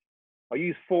forces. I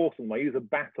use force on them, I use a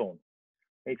baton.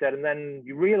 And he said, and then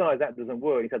you realize that doesn't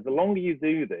work. He said, the longer you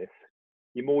do this,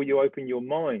 the more you open your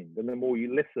mind and the more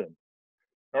you listen.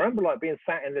 I remember like being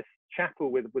sat in this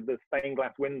chapel with the stained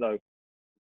glass window,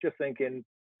 just thinking,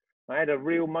 I had a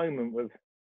real moment with,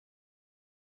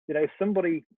 you know,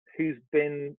 somebody who's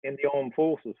been in the armed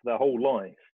forces for their whole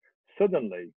life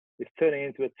suddenly is turning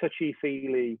into a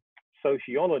touchy-feely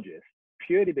sociologist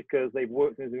purely because they've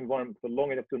worked in this environment for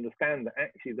long enough to understand that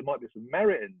actually there might be some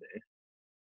merit in this,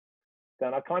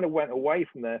 then I kind of went away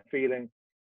from there feeling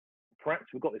perhaps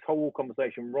we've got this whole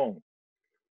conversation wrong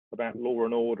about law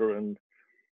and order and,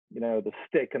 you know, the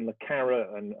stick and the carrot,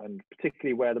 and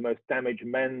particularly where the most damaged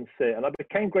men sit. And I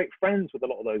became great friends with a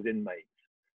lot of those inmates.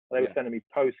 They were sending me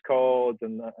postcards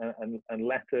and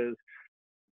letters.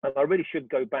 And I really should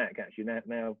go back, actually.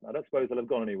 Now I don't suppose they'll have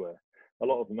gone anywhere. A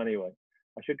lot of them anyway.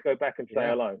 I should go back and say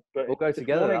hello. But we'll go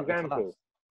together. One example.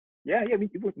 Yeah. I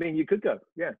mean, you could go.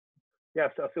 Yeah.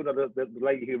 So I still know the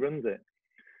lady who runs it.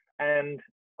 And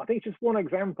I think it's just one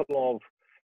example of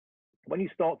when you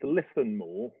start to listen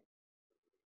more.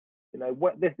 You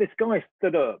know, this guy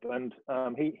stood up, and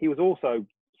he was also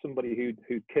somebody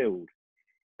who'd killed,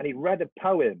 and he read a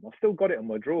poem. I've still got it on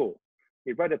my drawer.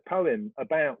 He read a poem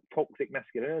about toxic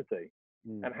masculinity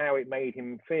and how it made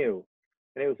him feel,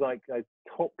 and it was like a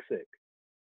toxic,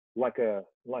 like a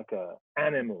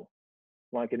animal,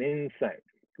 like an insect,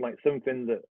 like something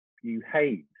that you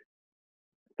hate.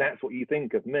 That's what you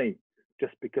think of me,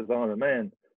 just because I'm a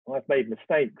man. I've made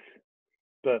mistakes,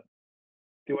 but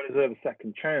do I deserve a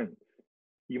second chance?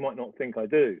 You might not think I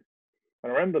do.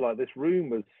 And I remember, like, this room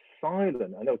was silent,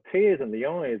 and there were tears in the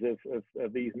eyes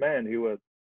of these men who were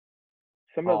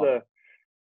some of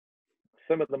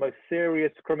the most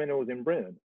serious criminals in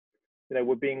Britain. You know,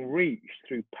 were being reached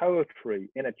through poetry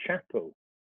in a chapel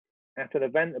at an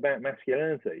event about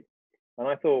masculinity. And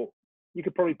I thought, you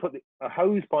could probably put a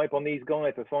hose pipe on these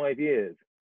guys for 5 years,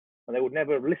 and they would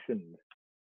never have listened,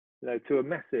 you know, to a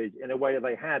message in a way that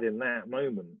they had in that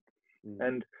moment.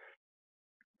 And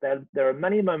there are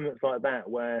many moments like that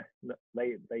where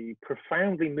they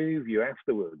profoundly move you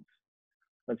afterwards.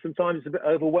 And sometimes it's a bit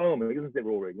overwhelming, isn't it,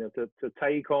 Rory? You know, to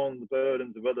take on the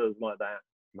burdens of others like that.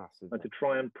 Massively. And to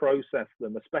try and process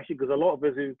them, especially because a lot of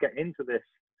us who get into this,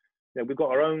 you know, we've got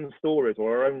our own stories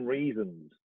or our own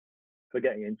reasons for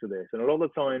getting into this. And a lot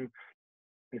of the time,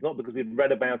 it's not because we've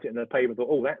read about it in a paper and thought,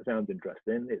 oh, that sounds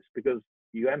interesting. It's because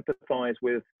you empathize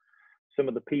with some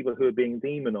of the people who are being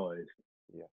demonized.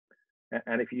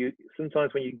 And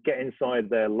sometimes when you get inside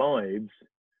their lives,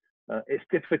 it's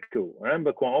difficult. I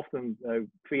remember quite often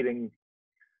feeling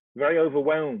very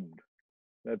overwhelmed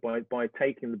by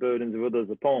taking the burdens of others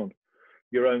upon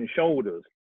your own shoulders.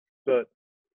 But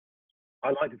I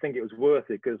like to think it was worth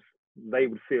it because they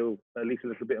would feel at least a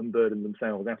little bit unburdened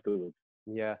themselves afterwards.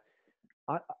 Yeah,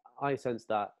 I sense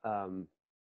that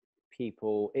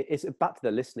people, it's back to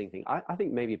the listening thing. I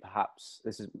think maybe perhaps,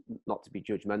 this is not to be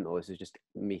judgmental, this is just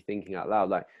me thinking out loud,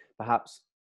 like perhaps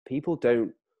people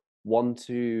don't want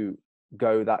to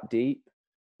go that deep.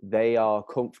 They are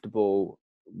comfortable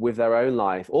with their own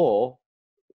life or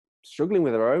struggling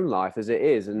with their own life as it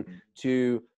is, and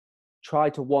to try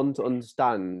to want to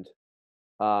understand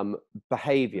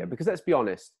behavior, because let's be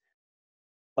honest,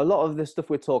 a lot of the stuff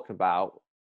we're talking about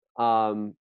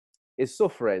is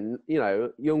suffering. You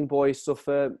know, young boys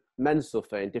suffer, men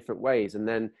suffer in different ways, and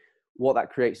then what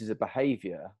that creates is a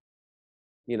behavior.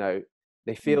 You know,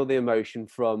 they feel the emotion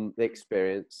from the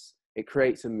experience, it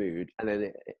creates a mood, and then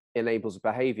it enables a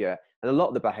behavior. And a lot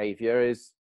of the behavior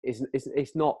is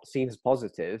not seen as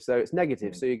positive, so it's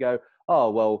negative. So you go,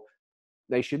 oh well,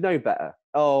 they should know better.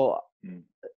 Oh,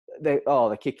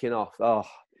 they're kicking off. Oh,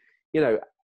 you know.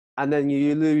 And then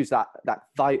you lose that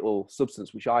vital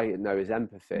substance, which I know is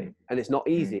empathy. And it's not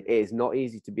easy. It is not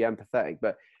easy to be empathetic.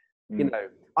 But, you know,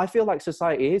 I feel like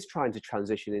society is trying to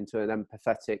transition into an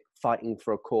empathetic, fighting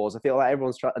for a cause. I feel like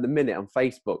everyone's trying, at the minute on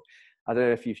Facebook, I don't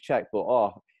know if you've checked,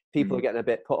 but people are getting a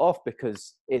bit put off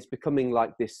because it's becoming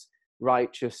like this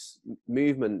righteous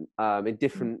movement in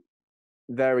different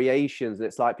variations. And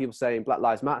it's like people saying Black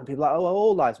Lives Matter, and people are like, oh, well,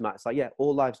 all lives matter. It's like, yeah,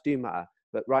 all lives do matter.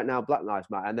 But right now, Black Lives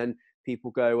Matter. And then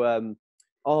people go,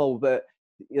 oh, but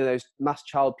you know, there's mass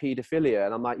child paedophilia,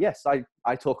 and I'm like, yes,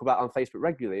 I talk about it on Facebook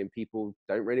regularly, and people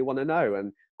don't really want to know,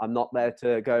 and I'm not there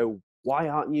to go, why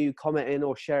aren't you commenting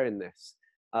or sharing this?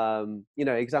 You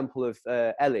know, example of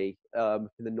Ellie in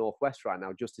the Northwest right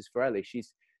now, Justice for Ellie.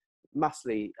 She's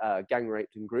massively gang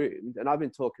raped and groomed, and I've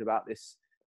been talking about this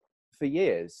for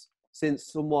years, since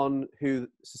someone who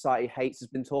society hates has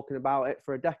been talking about it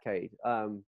for a decade.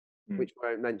 Which I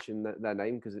won't mention their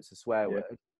name because it's a swear word.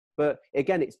 But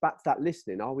again, it's back to that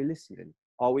listening. Are we listening?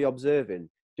 Are we observing?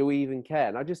 Do we even care?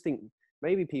 And I just think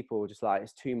maybe people are just like,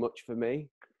 it's too much for me.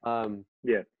 I mean,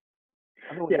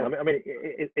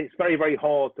 it's very, very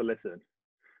hard to listen,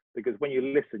 because when you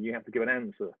listen, you have to give an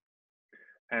answer.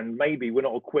 And maybe we're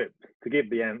not equipped to give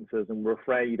the answers, and we're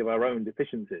afraid of our own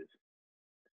deficiencies.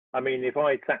 I mean, if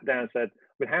I sat down and said,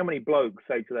 I mean, how many blokes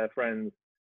say to their friends,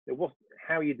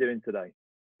 how are you doing today?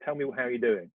 Tell me how you're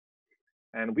doing.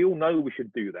 And we all know we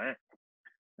should do that.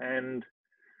 And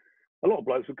a lot of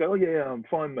blokes would go, oh, yeah, I'm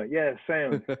fine, mate. Yeah,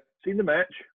 sound. Seen the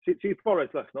match. See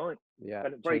Forest last night. Yeah.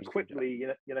 And very quickly,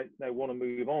 want to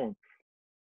move on.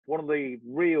 One of the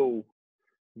real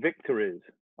victories,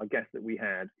 I guess, that we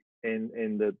had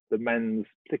in the men's,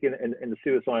 particularly in the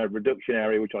suicide reduction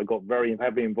area, which I got very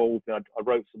heavily involved in. I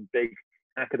wrote some big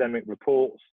academic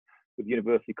reports with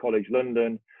University College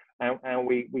London, and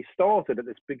we started at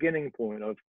this beginning point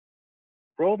of,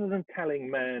 rather than telling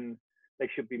men they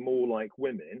should be more like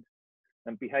women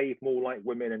and behave more like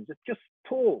women and just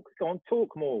talk, go on,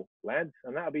 talk more, lads,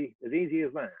 and that'll be as easy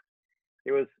as that.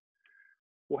 It was,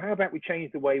 well, how about we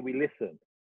change the way we listen?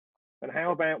 And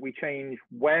how about we change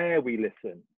where we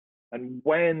listen and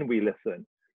when we listen?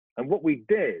 And what we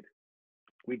did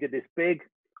this big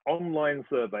online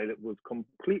survey that was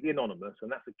completely anonymous,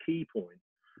 and that's a key point,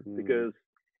 because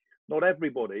not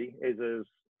everybody is as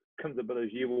comfortable as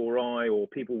you or I or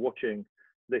people watching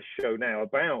this show now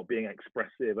about being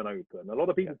expressive and open. A lot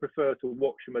of people prefer to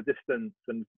watch from a distance,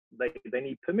 and they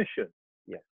need permission.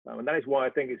 Yeah. And that is why I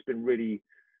think it's been really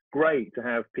great to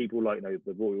have people like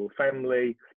the royal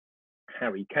family,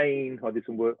 Harry Kane. I did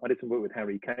some work with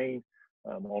Harry Kane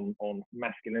on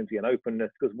masculinity and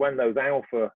openness, because when those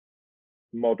alpha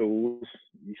models,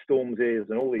 Stormzy's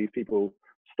and all these people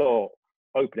start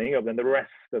opening up, then the rest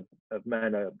of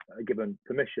men are given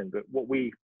permission. But what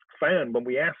we found when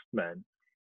we asked men,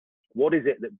 what is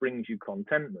it that brings you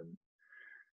contentment?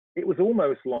 It was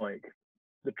almost like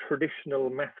the traditional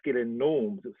masculine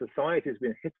norms that society has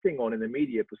been hitting on in the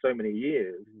media for so many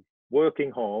years: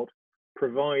 working hard,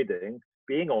 providing,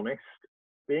 being honest,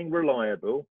 being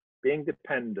reliable, being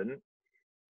dependent.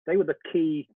 They were the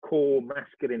key core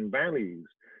masculine values.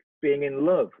 Being in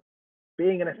love,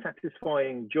 being in a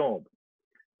satisfying job.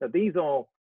 Now, these are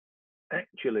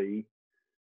actually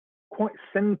quite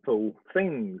simple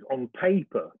things on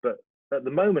paper, but at the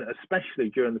moment, especially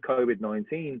during the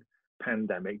COVID-19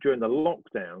 pandemic, during the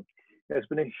lockdown, there's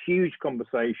been a huge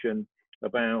conversation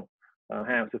about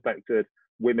how it's affected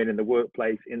women in the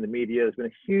workplace, in the media. There's been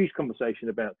a huge conversation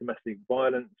about domestic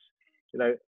violence,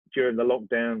 during the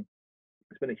lockdown.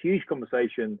 There's been a huge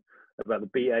conversation about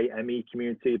the BAME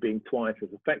community being twice as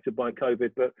affected by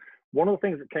COVID. But one of the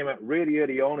things that came out really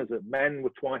early on is that men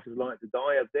were twice as likely to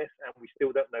die of this, and we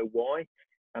still don't know why.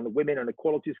 And the Women and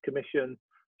Equalities Commission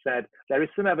said there is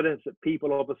some evidence that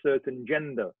people of a certain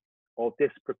gender are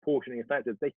disproportionately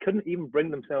affected. They couldn't even bring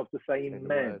themselves to say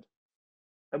men.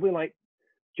 And we're like,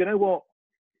 do you know what?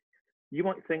 You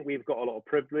might think we've got a lot of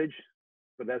privilege,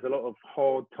 but there's a lot of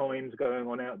hard times going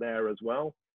on out there as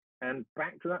well. And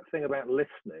back to that thing about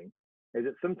listening, is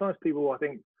that sometimes people, I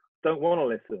think, don't want to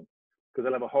listen because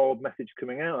they'll have a hard message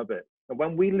coming out of it. And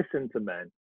when we listen to men,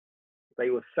 they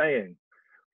were saying,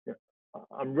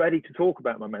 I'm ready to talk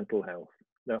about my mental health,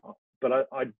 but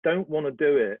I don't want to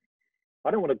do it.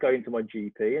 I don't want to go into my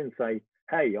GP and say,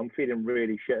 hey, I'm feeling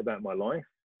really shit about my life.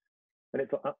 And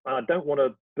I don't want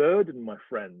to burden my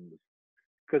friends,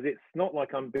 because it's not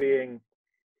like I'm being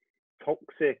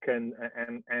toxic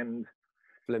and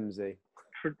flimsy.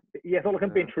 It's not like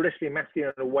I'm being traditionally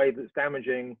masculine in a way that's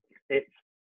damaging.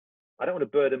 I don't want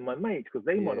to burden my mates because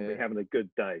they might not be having a good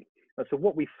day. And so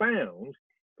what we found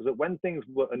was that when things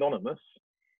were anonymous,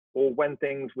 or when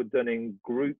things were done in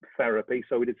group therapy,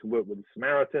 so we did some work with the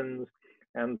Samaritans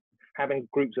and having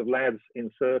groups of lads in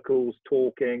circles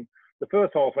talking, the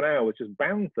first half an hour was just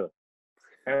banter.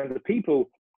 And the people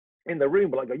in the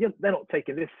room were like, yeah, they're not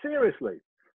taking this seriously.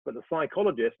 But the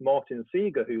psychologist, Martin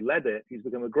Seeger, who led it, he's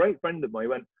become a great friend of mine, he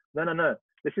went, no,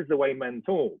 this is the way men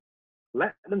talk.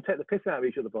 Let them take the piss out of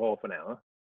each other for half an hour,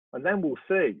 and then we'll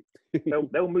see.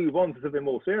 They'll move on to something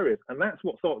more serious. And that's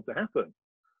what started to happen.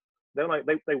 They're like,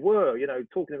 they were,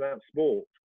 talking about sport.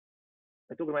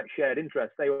 They're talking about shared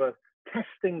interests. They were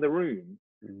testing the room,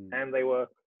 and they were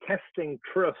testing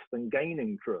trust and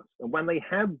gaining trust. And when they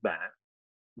had that,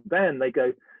 then they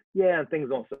go, yeah, and things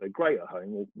aren't so great at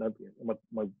home. Or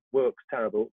my work's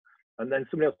terrible. And then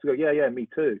somebody else to go, yeah, me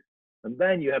too. And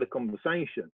then you had a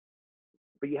conversation.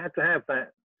 But you had to have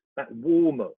that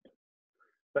warm up,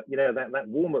 that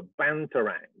warm up banter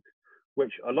act,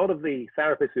 which a lot of the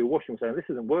therapists who were watching were saying, this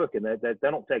isn't working. They're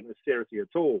not taking this seriously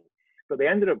at all. But they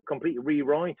ended up completely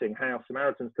rewriting how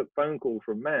Samaritans took phone calls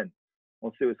from men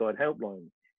on suicide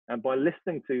helplines. And by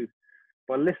listening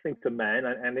to men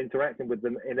and interacting with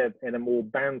them in a more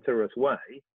banterous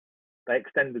way, they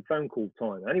extended phone call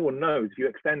time. Anyone knows if you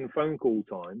extend phone call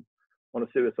time on a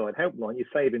suicide helpline, you're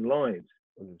saving lives.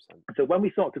 100%. So when we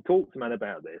start to talk to men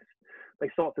about this, they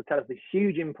start to tell us the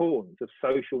huge importance of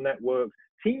social networks,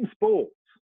 team sports,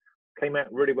 came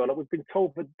out really well. Like we've been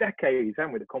told for decades,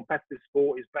 haven't we, that competitive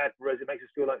sport is bad for us. It makes us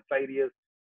feel like failures.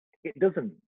 It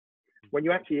doesn't. When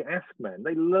you actually ask men,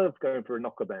 they love going for a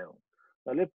knockabout.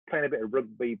 They love playing a bit of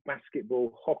rugby,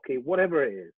 basketball, hockey, whatever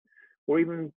it is, or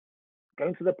even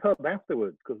going to the pub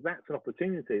afterwards, because that's an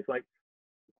opportunity. It's like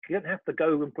you don't have to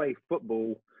go and play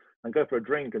football and go for a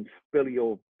drink and spill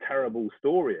your terrible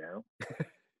story out.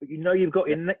 But you know you've got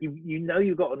you know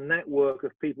you've got a network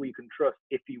of people you can trust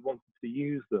if you wanted to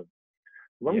use them.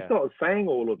 When we started saying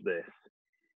all of this,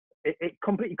 it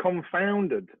completely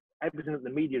confounded everything that the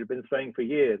media had been saying for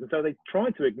years, and so they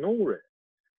tried to ignore it.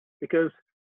 Because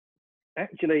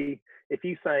actually, if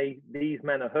you say these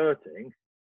men are hurting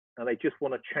and they just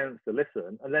want a chance to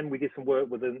listen, and then we did some work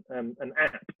with an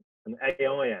app, an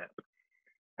AI app,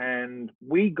 and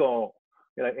we got,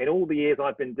 you know, in all the years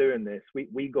I've been doing this,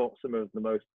 we got some of the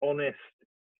most honest,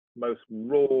 most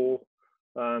raw,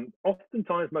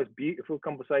 oftentimes most beautiful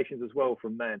conversations as well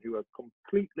from men who are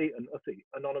completely and utterly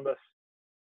anonymous.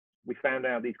 We found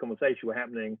out these conversations were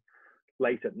happening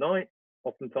late at night.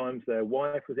 Oftentimes their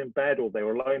wife was in bed or they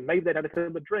were alone. Maybe they'd had a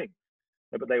couple of drinks,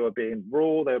 but they were being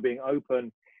raw, they were being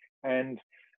open. And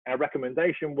our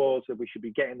recommendation was that we should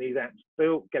be getting these apps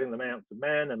built, getting them out to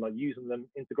men and like using them,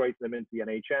 integrating them into the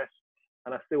NHS.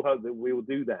 And I still hope that we will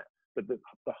do that. But the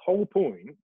whole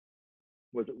point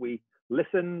was that we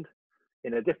listened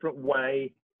in a different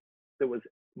way that was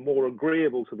more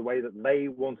agreeable to the way that they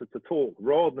wanted to talk,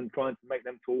 rather than trying to make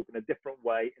them talk in a different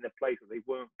way in a place that they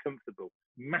weren't comfortable.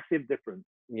 Massive difference.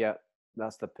 Yeah,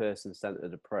 that's the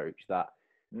person-centered approach that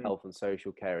health and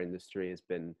social care industry has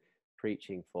been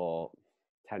preaching for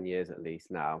 10 years at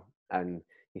least now. And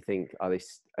you think,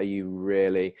 are you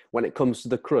really, when it comes to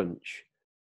the crunch,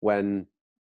 when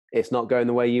it's not going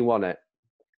the way you want it,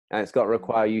 and it's got to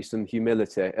require you some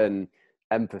humility and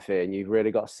empathy, and you've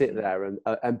really got to sit there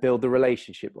and build the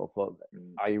relationship up.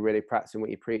 Are you really practicing what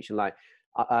you preach? And like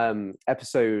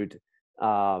episode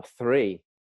 3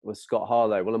 was Scott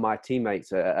Harlow, one of my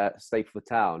teammates at Stapleford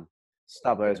Town,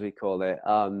 Stabbo as we call it.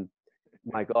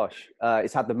 My gosh,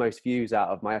 it's had the most views out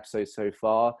of my episodes so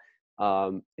far.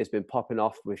 It's been popping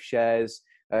off with shares.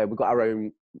 We've got our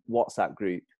own WhatsApp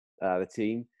group, the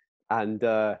team, and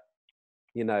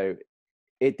you know,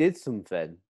 it did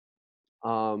something.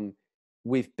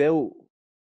 We've built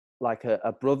like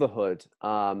a brotherhood,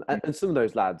 and some of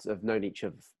those lads have known each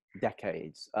other for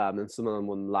decades, and some of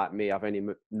them, like me, I've only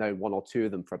known 1 or 2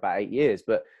 of them for about 8 years.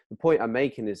 But the point I'm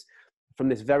making is, from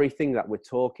this very thing that we're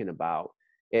talking about,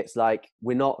 it's like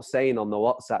we're not saying on the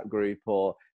WhatsApp group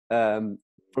or from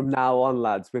now on,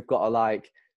 lads, we've got to like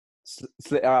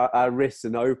slit our wrists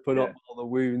and open up all the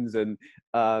wounds and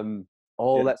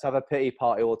let's have a pity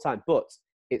party all the time. But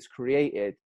it's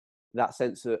created that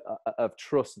sense of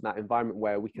trust in that environment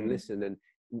where we can listen, and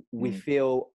we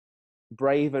feel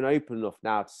brave and open enough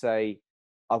now to say,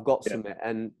 I've got something.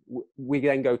 And we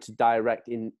then go to direct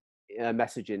in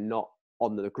messaging, not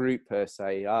on the group per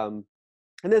se. And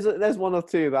there's 1 or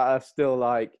 2 that are still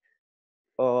like,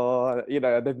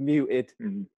 they've muted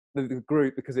the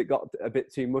group because it got a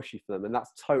bit too mushy for them. And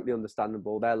that's totally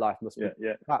understandable. Their life must be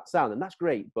that sound, and that's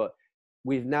great. But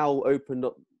we've now opened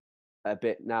up a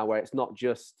bit now where it's not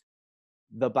just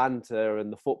the banter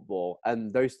and the football,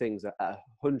 and those things are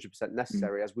 100%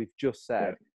 necessary, as we've just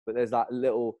said. But there's that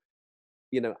little,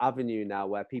 avenue now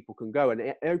where people can go, and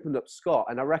it opened up Scott.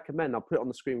 And I recommend, I'll put it on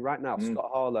the screen right now, Scott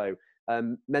Harlow,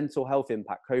 mental health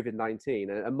impact,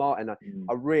 COVID-19. And Martin,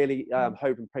 I really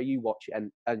hope and pray you watch it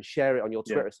and share it on your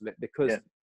Twitter summit, because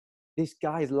this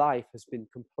guy's life has been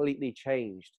completely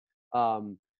changed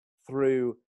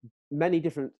through many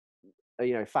different,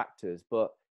 factors,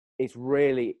 but it's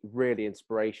really, really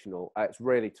inspirational. It's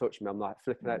really touched me. I'm like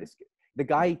flipping out. The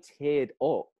guy teared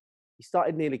up. He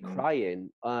started nearly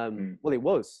crying. Well, it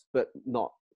was, but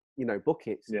not,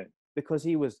 buckets. Because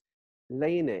he was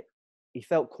laying it. He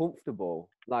felt comfortable.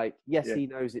 Like, yes, he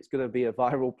knows it's going to be a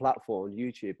viral platform on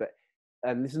YouTube, but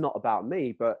this is not about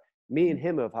me, but me and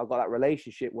him have got that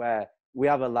relationship where we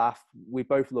have a laugh. We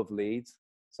both love Leeds,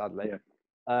 sadly.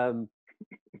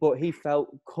 But he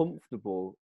felt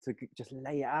comfortable to just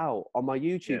lay it out on my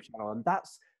YouTube channel. And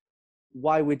that's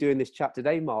why we're doing this chat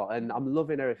today, Mark. And I'm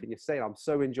loving everything you're saying. I'm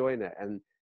so enjoying it. And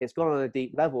it's gone on a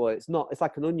deep level. It's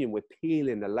like an onion. We're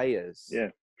peeling the layers.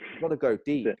 You've got to go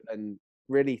deep and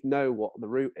really know what the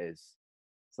root is.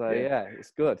 So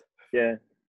it's good.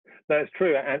 That's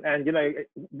true. And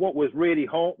what was really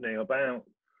heartening about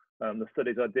the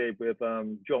studies I did with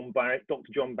John Barry,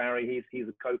 Dr. John Barry, he's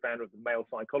a co-founder of the Male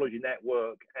Psychology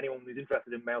Network. Anyone who's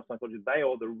interested in male psychology, they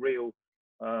are the real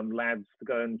lads to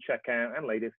go and check out, and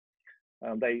ladies.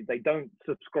 They don't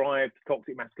subscribe to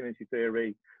toxic masculinity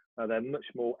theory. They're much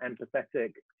more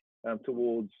empathetic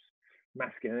towards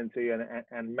masculinity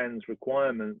and men's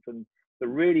requirements. And the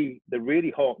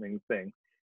really heartening thing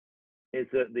is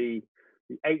that the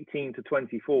 18 to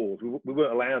 24s, we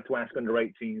weren't allowed to ask under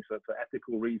 18s for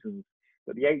ethical reasons,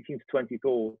 but the 18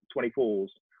 to 24s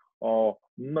are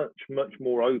much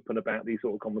more open about these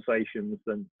sort of conversations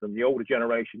than the older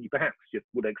generation. You perhaps just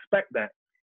would expect that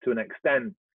to an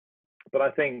extent, but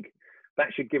I think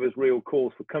that should give us real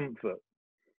cause for comfort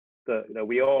that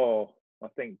we are, I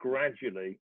think,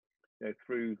 gradually,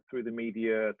 through the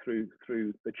media, through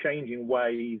the changing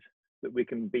ways that we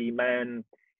can be men.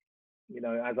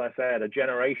 As I said, a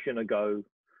generation ago,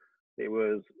 it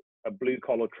was a blue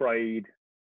collar trade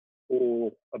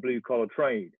or a blue collar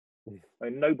trade. I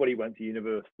mean, nobody went to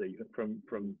university from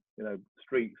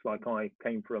streets like I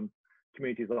came from,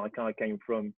 communities like I came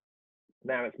from.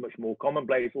 Now it's much more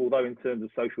commonplace, although in terms of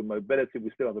social mobility,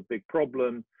 we still have a big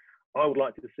problem. I would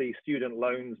like to see student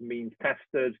loans means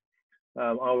tested.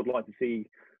 I would like to see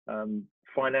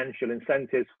financial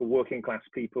incentives for working class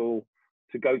people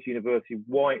to go to university.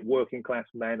 White working class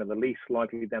men are the least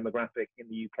likely demographic in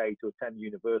the UK to attend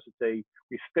university.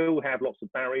 We still have lots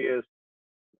of barriers.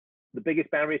 The biggest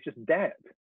barrier is just debt.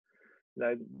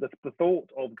 The thought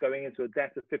of going into a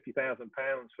debt of £50,000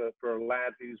 for a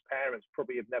lad whose parents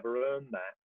probably have never earned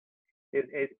that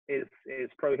is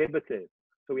prohibitive.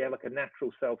 So we have like a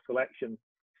natural self-selection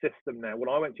system now. When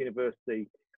I went to university,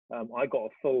 I got a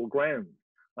full grant,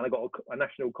 and I got a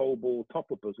national coal ball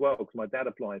top-up as well because my dad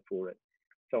applied for it.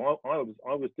 So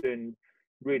I was doing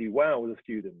really well as a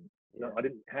student. I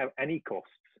didn't have any costs,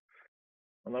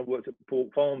 and I worked at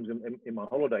pork farms in my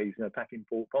holidays, packing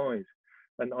pork pies,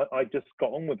 and I just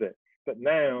got on with it. But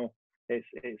now it's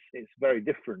very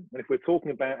different. And if we're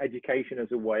talking about education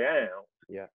as a way out,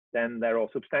 then there are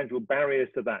substantial barriers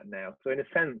to that now. So in a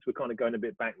sense, we're kind of going a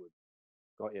bit backwards.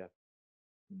 Got you.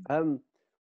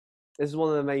 This is one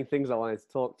of the main things I wanted to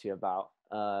talk to you about,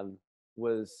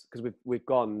 was because we've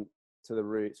gone to the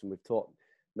roots and we've talked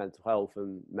mental health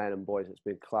and men and boys. It's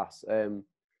been class.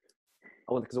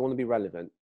 Because I want to be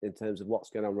relevant in terms of what's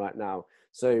going on right now.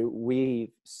 So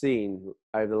we've seen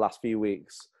over the last few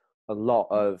weeks a lot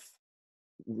of,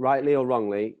 rightly or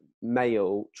wrongly,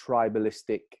 male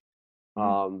tribalistic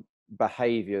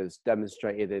behaviours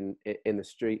demonstrated in the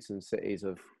streets and cities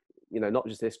of, not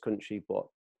just this country but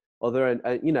other,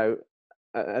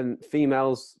 and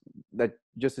females, they're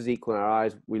just as equal in our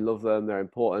eyes. We love them, they're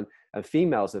important, and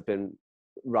females have been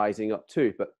rising up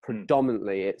too, but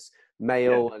predominantly it's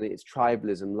male and it's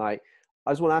tribalism. Like,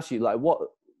 I just want to ask you, like,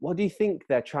 what do you think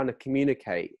they're trying to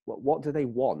communicate? What do they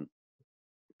want?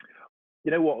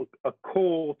 What a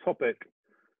core topic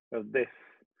of this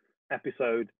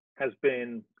episode has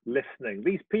been listening.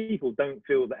 These people don't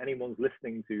feel that anyone's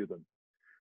listening to them.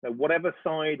 Now, whatever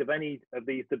side of any of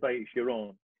these debates you're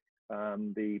on,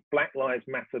 the Black Lives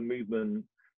Matter movement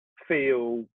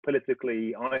feel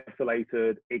politically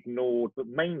isolated, ignored, but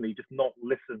mainly just not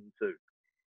listened to.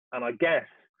 And I guess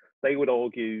they would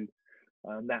argue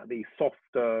that the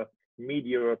softer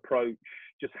media approach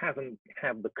just hasn't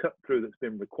had the cut through that's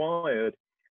been required.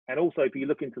 And also, if you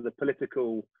look into the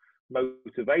political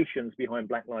motivations behind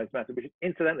Black Lives Matter, which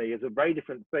incidentally is a very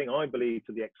different thing, I believe,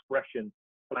 to the expression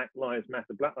Black Lives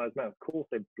Matter. Black Lives Matter, of course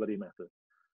they bloody matter.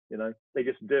 They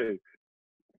just do.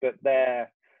 But their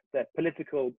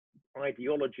political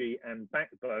ideology and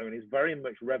backbone is very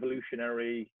much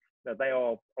revolutionary. They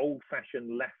are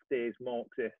old-fashioned leftists,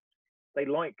 Marxists. They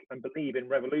like and believe in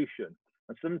revolution,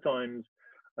 and sometimes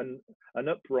an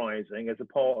uprising as a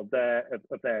part of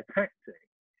their tactic.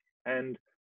 And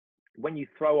when you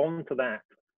throw onto that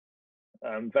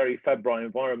very febrile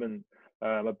environment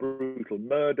a brutal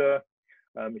murder,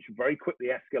 which very quickly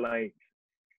escalates,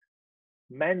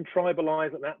 men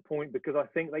tribalize at that point because I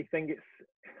think they think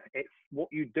it's what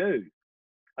you do.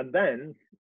 And then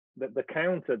the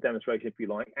counter demonstration, if you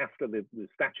like, after the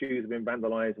statues have been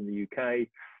vandalized in the UK,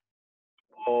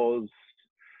 was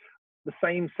the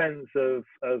same sense of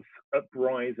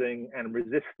uprising and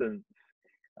resistance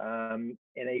in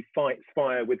a fight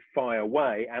fire with fire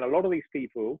way. And a lot of these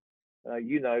people,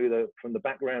 that from the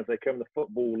backgrounds they come, the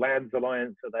Football Lads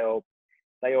Alliance, so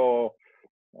they are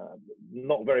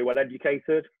not very well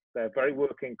educated. They're very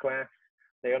working class.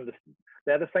 They're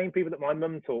the same people that my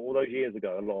mum taught all those years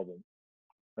ago, a lot of them.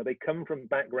 They come from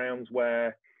backgrounds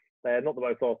where they're not the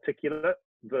most articulate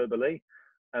verbally,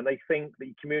 and they think that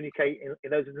you communicate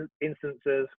in those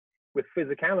instances with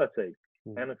physicality,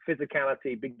 and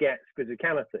physicality begets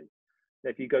physicality.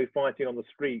 If you go fighting on the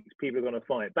streets, people are going to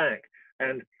fight back.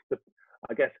 And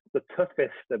I guess the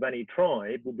toughest of any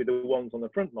tribe will be the ones on the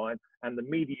front line, and the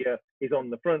media is on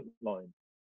the front line.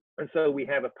 And so we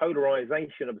have a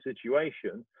polarization of a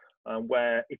situation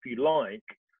where, if you like,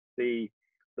 the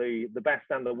best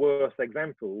and the worst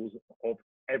examples of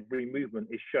every movement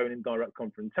is shown in direct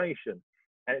confrontation.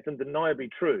 And it's undeniably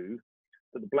true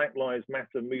that the Black Lives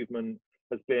Matter movement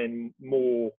has been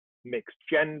more mixed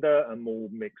gender and more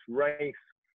mixed race.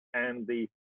 And the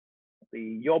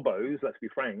yobbos, let's be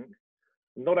frank,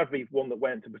 not everyone that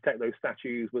went to protect those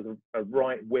statues was a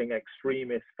right-wing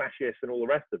extremist, fascist, and all the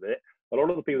rest of it. A lot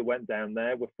of the people that went down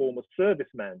there were former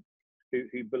servicemen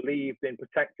who believed in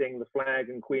protecting the flag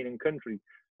and Queen and country,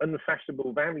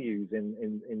 unfashionable values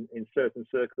in certain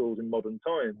circles in modern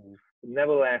times.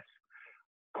 Nevertheless,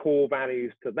 core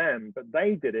values to them, but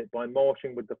they did it by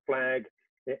marching with the flag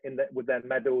with their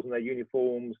medals and their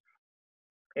uniforms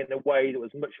in a way that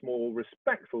was much more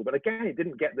respectful. But again, it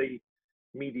didn't get the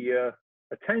media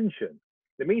attention.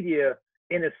 The media,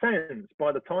 in a sense,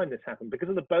 by the time this happened, because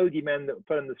of the bogeymen that were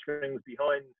pulling the strings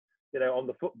behind, on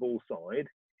the football side,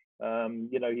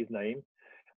 his name,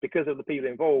 because of the people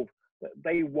involved,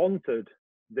 they wanted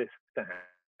this to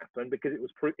happen because it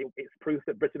was it's proof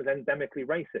that Britain was endemically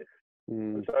racist.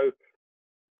 And so,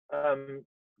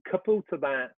 coupled to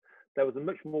that, there was a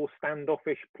much more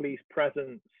standoffish police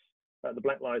presence at the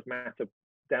Black Lives Matter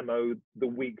demo the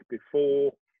week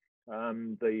before.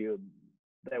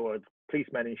 There were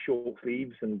policemen in short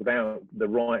sleeves and without the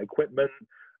right equipment.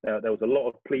 There was a lot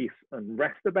of police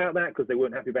unrest about that because they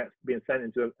weren't happy about being sent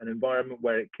into an environment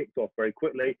where it kicked off very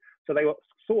quickly. So they were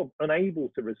sort of unable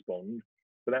to respond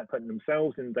without putting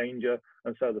themselves in danger.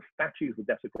 And so the statues were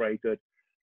desecrated.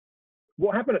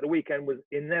 What happened at the weekend was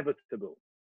inevitable.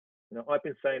 I've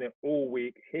been saying it all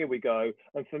week. Here we go.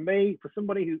 And for me, for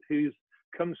somebody who's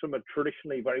comes from a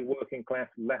traditionally very working class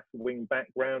left-wing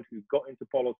background, who got into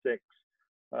politics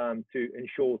to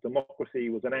ensure democracy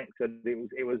was enacted,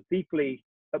 it was deeply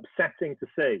upsetting to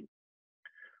see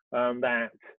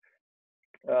that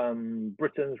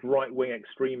Britain's right-wing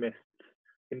extremists,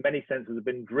 in many senses, have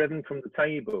been driven from the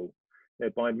table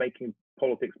by making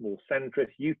politics more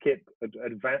centrist. UKIP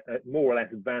had more or less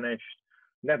vanished.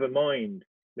 Never mind,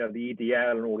 the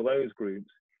EDL and all of those groups.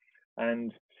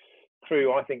 And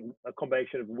through, I think, a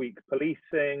combination of weak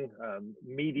policing,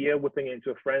 media whipping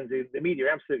into a frenzy. The media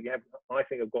absolutely have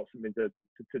got something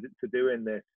to do in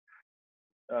this.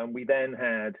 We then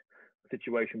had a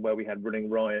situation where we had running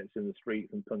riots in the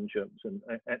streets and punch-ups, and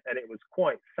it was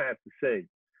quite sad to see.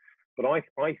 But I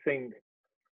think,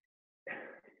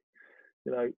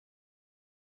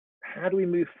 how do we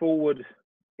move forward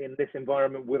in this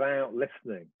environment without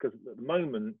listening? Because at the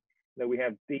moment, we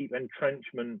have deep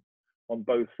entrenchment on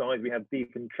both sides. We have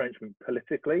deep entrenchment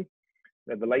politically.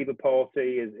 The Labour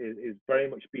Party is very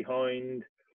much behind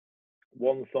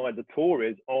one side. The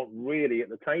Tories aren't really at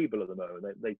the table at the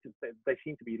moment. They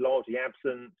seem to be largely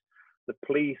absent. The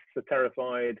police are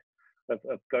terrified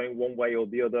of going one way or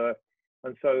the other.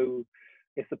 And so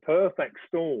it's the perfect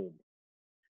storm,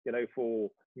 for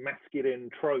masculine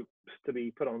tropes to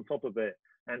be put on top of it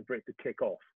and for it to kick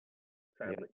off,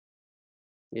 sadly.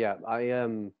 Yeah,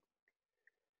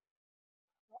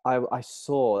 I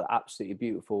saw absolutely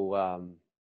beautiful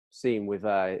scene with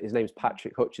his name's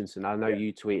Patrick Hutchinson. I know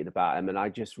you tweeted about him, and I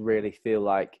just really feel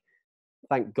like,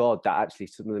 thank God that actually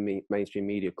some of the mainstream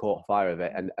media caught fire of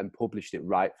it and published it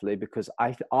rightfully, because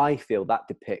I feel that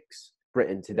depicts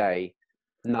Britain today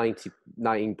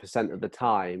 99% of the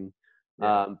time.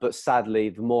 But sadly,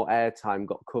 the more airtime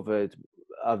got covered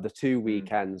of the two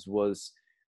weekends was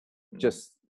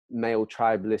just male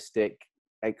tribalistic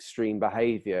extreme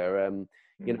behavior.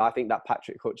 I think that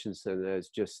Patrick Hutchinson is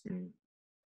just,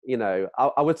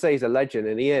 I would say he's a legend,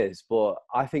 and he is, but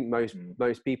I think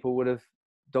most people would have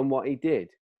done what he did.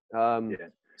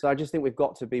 So I just think we've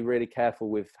got to be really careful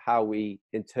with how we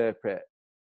interpret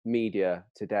media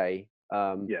today,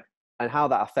 and how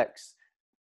that affects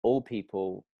all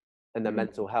people and their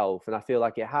mental health. And I feel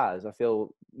like it has. I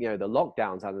feel, the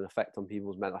lockdowns had an effect on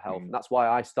people's mental health. And that's why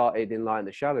I started Enlighten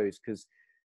the Shadows, because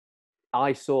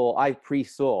I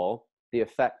pre-saw the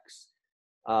effects,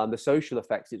 the social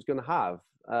effects it's going to have.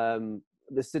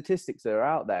 The statistics that are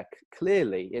out there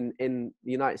clearly in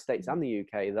the United States and the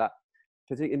UK, that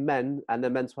particularly men and their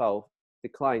mental health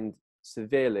declined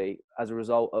severely as a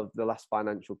result of the last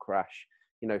financial crash.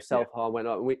 Self-harm went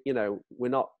up. We're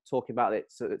not talking about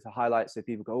it to highlight so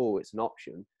people go, oh, it's an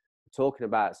option. We're talking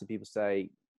about it so people say,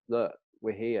 look,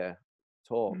 we're here,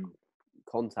 talk,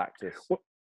 contact us. Well,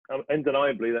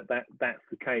 undeniably that's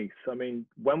the case. I mean,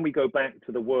 when we go back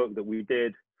to the work that we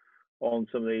did on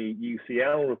some of the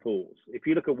UCL reports, if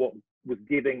you look at what was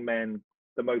giving men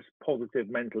the most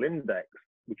positive mental index,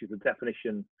 which is a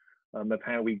definition of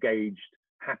how we gauged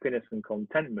happiness and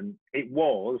contentment. It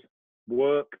was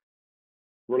work,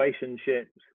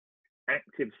 relationships,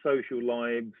 active social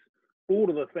lives, all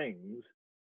of the things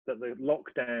that the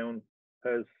lockdown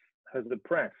has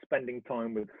oppressed, spending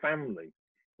time with family.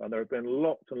 There have been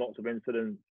lots and lots of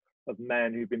incidents of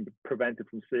men who've been prevented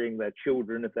from seeing their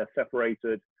children if they're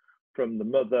separated from the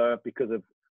mother because of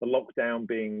the lockdown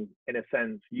being, in a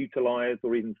sense, utilized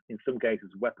or even in some cases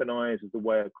weaponized as a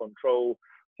way of control.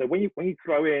 So when you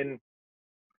throw in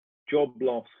job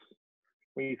loss,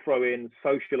 when you throw in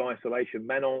social isolation,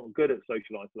 men aren't good at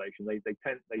social isolation. They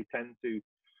tend to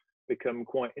become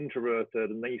quite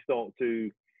introverted, and then you start to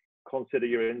consider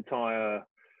your entire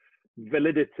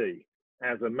validity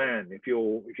as a man. If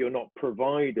you're not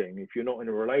providing, if you're not in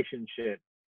a relationship,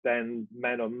 then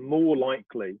men are more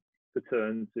likely to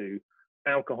turn to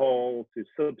alcohol, to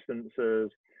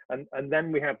substances, and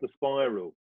then we have the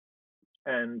spiral.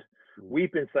 And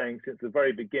we've been saying since the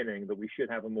very beginning that we should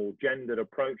have a more gendered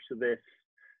approach to this.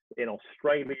 In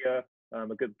Australia, a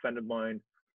good friend of mine,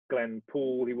 Glenn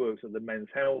Poole, he works at the Men's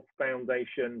Health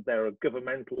Foundation. They're a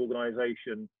governmental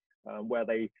organisation where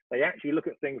they actually look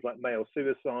at things like male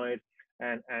suicide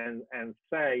and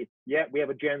say, yeah, we have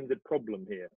a gendered problem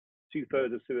here.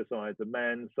 2/3 of suicides are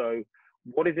men. So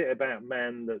what is it about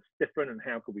men that's different, and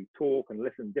how can we talk and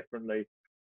listen differently?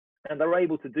 And they're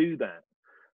able to do that.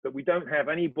 But we don't have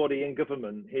anybody in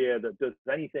government here that does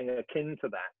anything akin to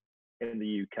that in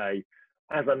the UK.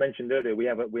 As I mentioned earlier, we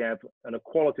have an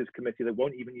equalities committee that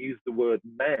won't even use the word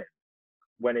men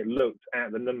when it looked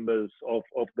at the numbers of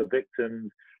the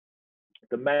victims.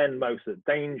 The men most at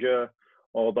danger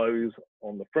are those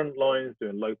on the front lines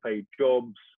doing low-paid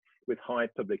jobs with high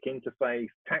public interface,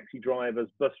 taxi drivers,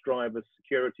 bus drivers,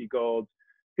 security guards.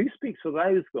 Who speaks for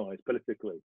those guys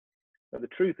politically? But the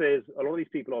truth is, a lot of these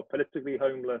people are politically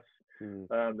homeless.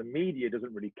 The media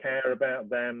doesn't really care about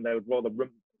them. They would rather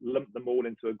lump them all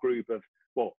into a group of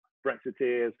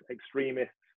Brexiteers,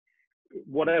 extremists,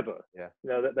 whatever. Yeah. You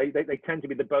know, they tend to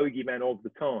be the bogeymen of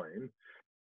the time.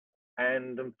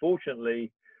 And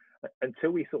unfortunately,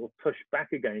 until we sort of push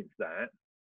back against that,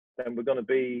 then we're going to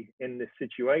be in this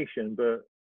situation. But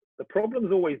the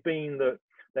problem's always been that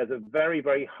there's a very,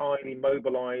 very highly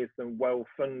mobilized and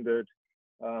well-funded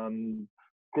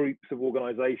groups of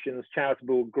organizations,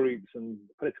 charitable groups and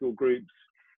political groups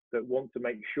that want to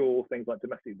make sure things like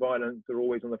domestic violence are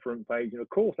always on the front page. And of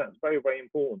course, that's very, very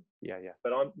important. Yeah.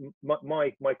 But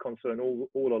my concern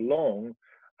all along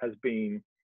has been,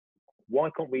 why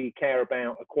can't we care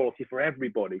about equality for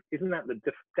everybody? Isn't that the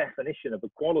definition of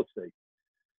equality?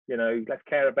 You know, let's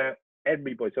care about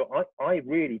everybody. So I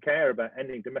really care about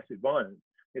ending domestic violence.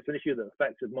 It's an issue that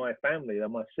affected my family,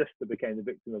 and my sister became the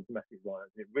victim of domestic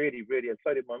violence. It really, really, and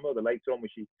so did my mother later on when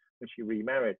she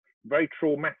remarried. Very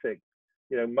traumatic,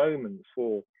 moments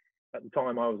for, at the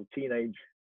time I was a teenage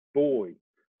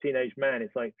man.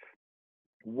 It's like,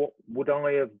 what would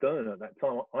I have done at that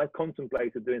time? I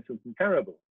contemplated doing something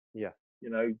terrible. Yeah.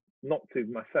 Not to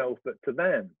myself, but to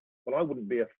them. But I wouldn't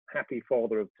be a happy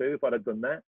father of two if I'd have done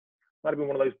that. I'd have been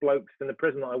one of those blokes in the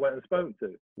prison that I went and spoke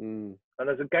to. And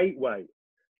there's a gateway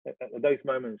at those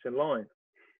moments in life.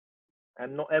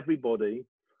 And not everybody,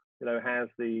 has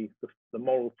the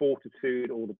moral fortitude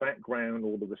or the background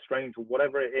or the restraint or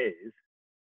whatever it is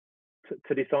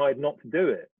to decide not to do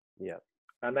it. Yeah.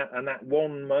 And that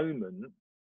one moment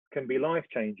can be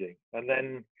life-changing. And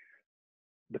then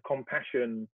the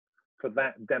compassion for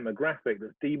that demographic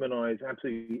that's demonized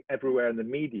absolutely everywhere in the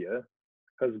media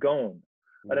has gone.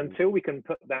 And until we can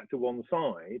put that to one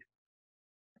side,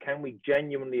 can we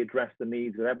genuinely address the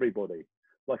needs of everybody?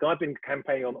 Like, I've been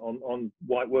campaigning on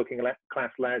white working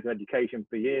class lads in education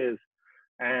for years,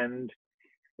 and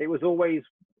it was always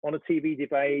on a TV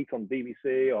debate on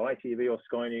BBC or ITV or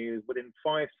Sky News. Within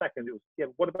 5 seconds, it was, yeah,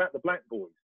 what about the black boys?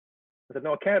 I said,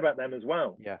 no, I care about them as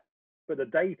well. Yeah. But the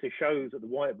data shows that the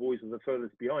white boys are the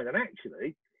furthest behind. And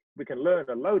actually, we can learn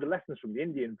a load of lessons from the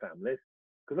Indian families,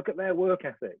 because look at their work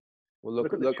ethic. Well,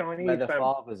 look at the Chinese where the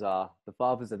fathers are. The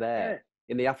fathers are there. Yeah.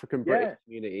 In the African British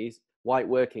communities, white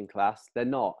working class, they're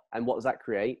not. And what does that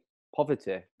create?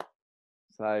 Poverty.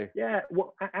 So yeah,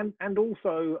 well, and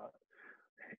also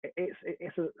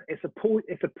it's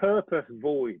a purpose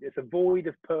void. It's a void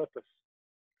of purpose.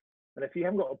 And if you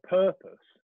haven't got a purpose,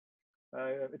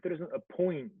 if there isn't a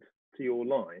point to your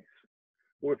life,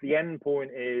 or if the end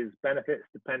point is benefits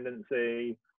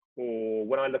dependency, or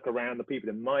when I look around the people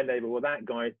in my neighbourhood, well, that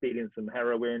guy's dealing some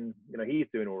heroin, he's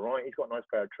doing all right. He's got a nice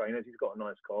pair of trainers. He's got a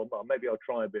nice car. Well, maybe I'll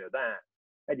try a bit of that.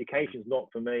 Education's not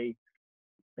for me.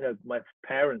 My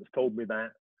parents told me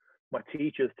that. My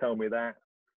teachers tell me that.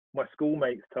 My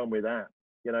schoolmates tell me that.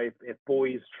 You know, if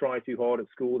boys try too hard at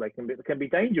school, they can be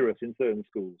dangerous in certain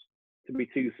schools. To be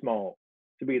too smart,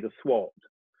 to be the SWAT.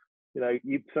 You know,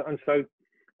 so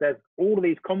there's all of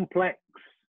these complex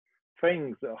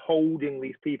things that are holding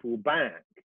these people back.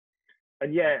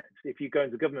 And yet, if you go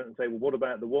into government and say, well, what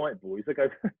about the white boys? They go,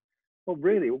 well,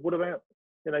 really? What about,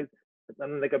 you know,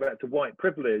 and then they go back to white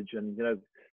privilege and, you know,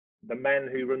 the men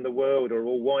who run the world are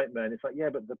all white men. It's like, yeah,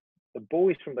 but the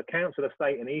boys from the council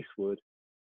estate in Eastwood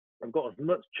have got as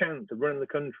much chance of running the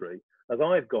country as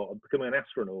I've got of becoming an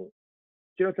astronaut.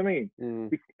 Do you know what I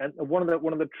mean? And one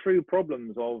of the true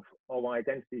problems of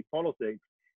identity politics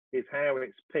is how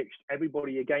it's pitched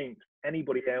everybody against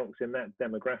anybody else in that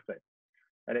demographic.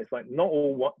 And it's like, not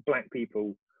all black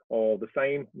people are the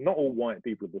same, not all white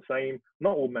people are the same,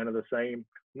 not all men are the same,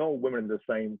 not all women are the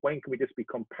same. When can we just be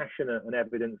compassionate and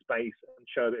evidence-based and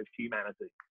show a bit of humanity?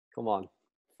 Come on,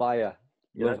 fire.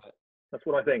 Love it. That's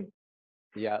what I think.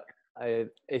 Yeah,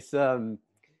 it's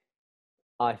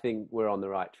I think we're on the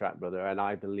right track, brother, and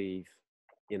I believe,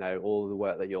 you know, all the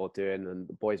work that you're doing and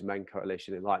the Boys Men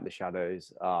Coalition, Enlighten the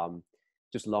Shadows,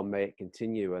 just long may it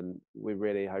continue. And we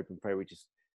really hope and pray we just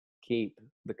keep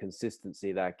the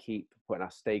consistency there, keep putting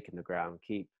our stake in the ground,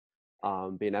 keep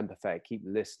being empathetic, keep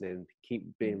listening, keep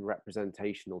being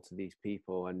representational to these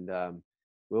people, and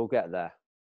we'll get there.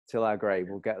 Till our grave,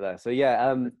 we'll get there. So yeah,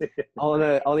 I want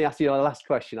to only ask you the last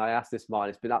question. I asked this, Martin.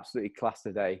 It's been absolutely class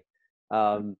today.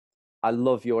 I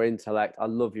love your intellect. I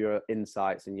love your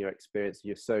insights and your experience.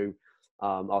 You're so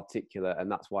articulate, and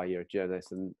that's why you're a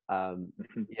journalist. And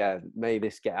yeah, may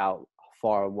this get out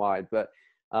far and wide. But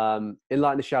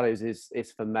Enlighten the Shadows is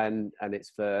for men, and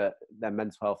it's for their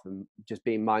mental health and just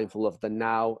being mindful of the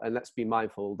now. And let's be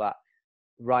mindful that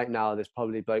right now there's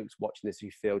probably blokes watching this who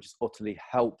feel just utterly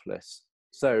helpless.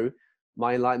 So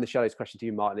my Enlighten the Shadows question to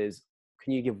you, Martin, is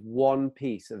can you give one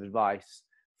piece of advice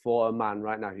for a man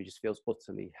right now who just feels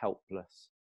utterly helpless?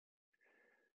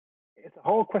 It's a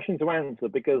hard question to answer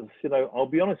because, you know, I'll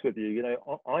be honest with you, you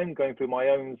know, I'm going through my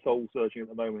own soul searching at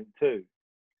the moment too.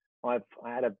 I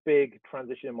had a big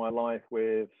transition in my life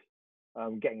with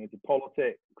getting into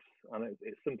politics, and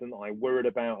it's something that I worried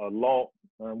about a lot.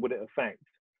 Would it affect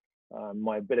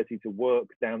my ability to work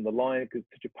down the line because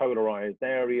it's such a polarized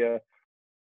area?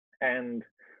 And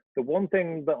the one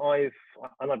thing that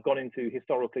I've gone into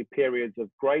historically periods of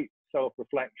great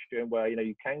self-reflection where, you know,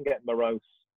 you can get morose.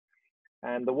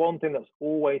 And the one thing that's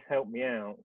always helped me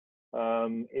out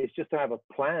is just to have a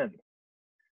plan.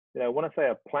 You know, when I say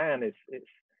a plan,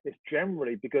 it's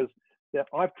generally because, you know,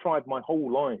 I've tried my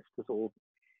whole life to sort of,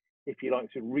 if you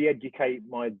like, to re-educate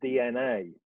my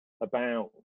DNA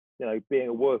about, you know, being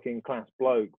a working class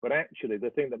bloke. But actually, the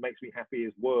thing that makes me happy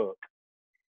is work.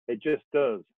 It just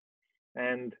does.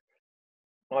 And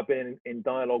I've been in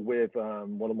dialogue with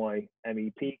one of my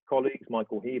MEP colleagues,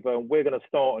 Michael Heaver, and we're going to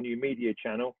start a new media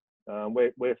channel.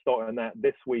 We're starting that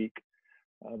this week.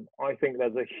 I think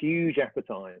there's a huge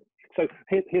appetite. So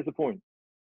here's the point.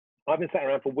 I've been sat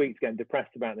around for weeks getting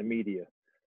depressed about the media.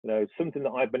 You know, something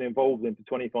that I've been involved in for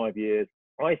 25 years,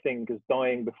 I think is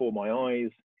dying before my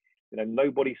eyes. You know,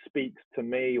 nobody speaks to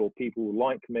me or people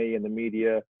like me in the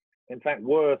media. In fact,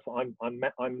 worse, I'm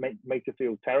made to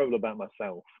feel terrible about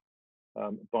myself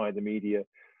by the media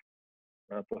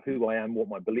for who I am, what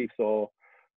my beliefs are,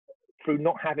 through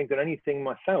not having done anything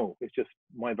myself. It's just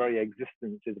my very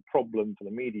existence is a problem for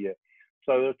the media.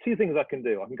 So there are two things I can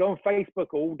do. I can go on Facebook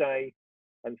all day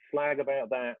and slag about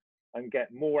that and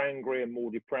get more angry and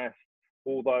more depressed,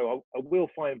 although I will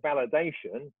find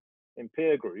validation in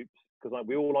peer groups, because like,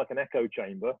 we all like an echo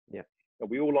chamber. Yeah. And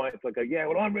we all like to go, yeah,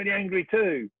 well, I'm really angry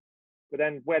too. But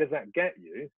then where does that get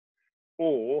you?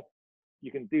 Or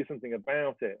you can do something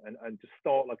about it and just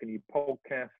start like a new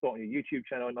podcast, start a new YouTube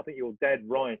channel. And I think you're dead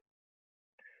right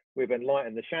with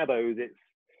Enlighten the Shadows. It's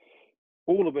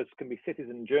all of us can be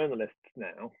citizen journalists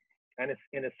now. And it's,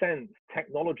 in a sense,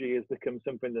 technology has become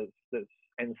something that's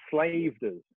enslaved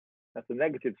us. That's the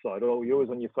negative side. Oh, you're always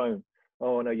on your phone.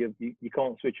 Oh, no, you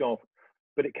can't switch off.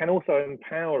 But it can also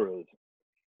empower us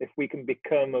if we can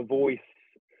become a voice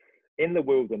in the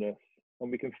wilderness and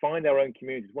we can find our own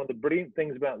communities. One of the brilliant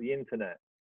things about the internet,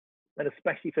 and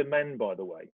especially for men, by the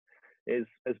way,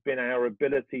 has been our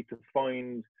ability to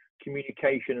find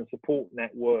communication and support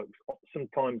networks,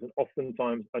 sometimes and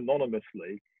oftentimes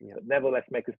anonymously, but nevertheless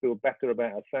make us feel better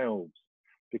about ourselves.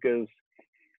 Because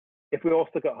if we're all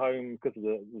stuck at home because of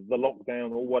the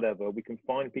lockdown or whatever, we can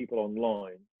find people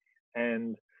online,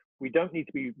 and we don't need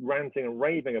to be ranting and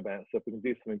raving about stuff. We can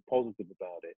do something positive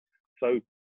about it. So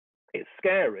it's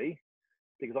scary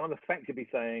because I'm effectively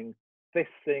saying, this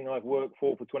thing I've worked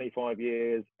for 25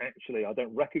 years, actually, I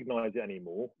don't recognize it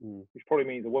anymore, which probably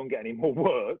means I won't get any more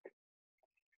work.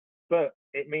 But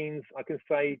it means I can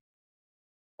say,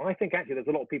 I think actually there's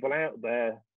a lot of people out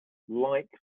there like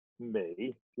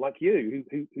me, like you,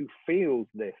 who feels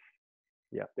this,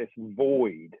 this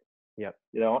void. Yeah.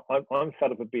 You know, I'm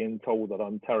fed up of being told that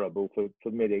I'm terrible for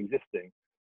merely existing.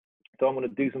 So I'm going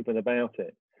to do something about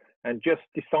it. And just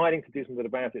deciding to do something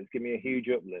about it has given me a huge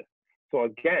uplift. So I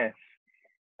guess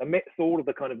amidst all of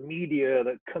the kind of media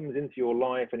that comes into your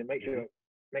life and it makes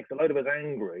a load of us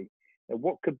angry,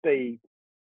 what could be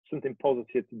something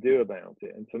positive to do about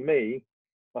it? And for me,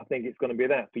 I think it's going to be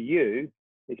that. For you,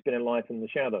 it's been enlighten the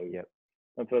shadows. Yep.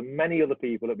 And for many other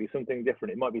people, it'll be something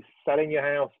different. It might be selling your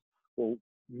house or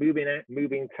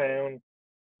moving town.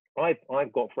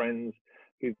 I've got friends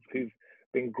who've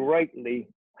been greatly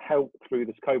helped through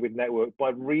this COVID network by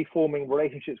reforming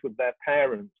relationships with their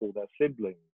parents or their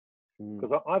siblings.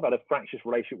 Because I've had a fractious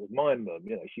relationship with my mum.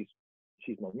 You know,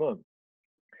 she's my mum.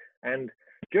 And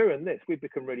during this, we've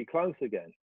become really close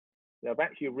again. You know, I've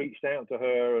actually reached out to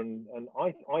her, and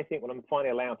I think when I'm finally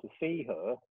allowed to see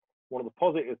her, one of the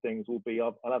positive things will be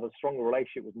I'll have a stronger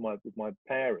relationship with my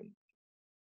parents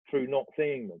through not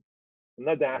seeing them. And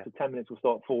no doubt after 10 minutes we'll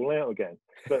start falling out again.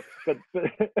 But but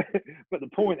the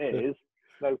point is,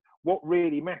 you know, what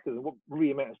really matters and what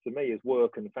really matters to me is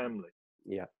work and family.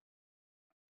 Yeah.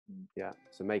 Yeah.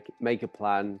 So make a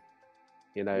plan.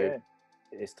 You know,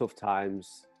 it's tough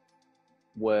times.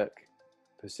 Work,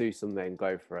 pursue something,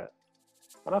 go for it.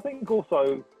 And I think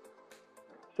also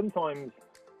sometimes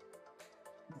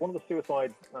one of the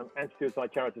suicide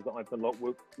anti-suicide charities that I've done a lot of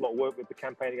work with, the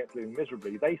Campaign Against Living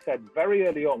Miserably, they said very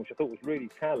early on, which I thought was really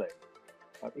telling,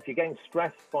 if you're getting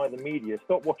stressed by the media,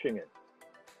 stop watching it.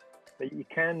 You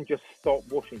can just stop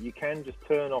watching. You can just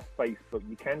turn off Facebook.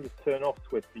 You can just turn off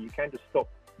Twitter. You can just stop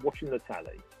watching the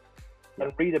telly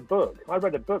and read a book. I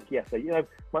read a book yesterday. You know,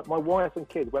 my wife and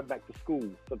kids went back to school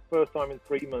for the first time in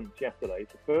 3 months yesterday.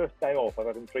 It's the first day off I've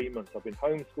had in 3 months. I've been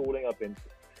homeschooling.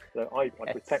 I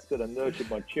protected and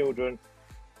nurtured my children.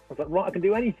 I was like, right, I can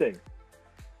do anything.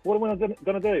 What am I going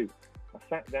to do? I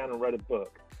sat down and read a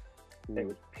book. It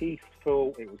was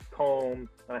peaceful. It was calm.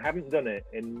 And I haven't done it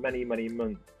in many, many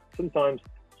months. Sometimes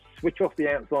switch off the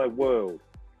outside world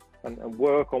and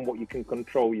work on what you can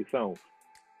control yourself.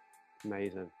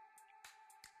 Amazing.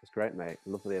 That's great, mate.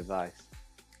 Lovely advice.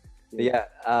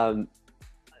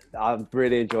 I've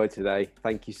really enjoyed today.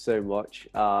 Thank you so much.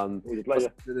 It was a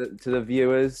pleasure. To the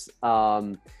viewers,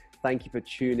 thank you for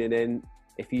tuning in.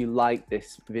 If you like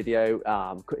this video,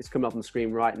 it's coming up on the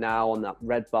screen right now on that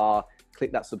red bar.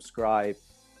 Click that subscribe,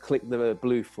 click the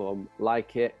blue thumb,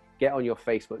 like it, get on your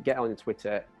Facebook, get on your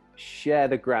Twitter, share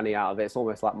the granny out of it. It's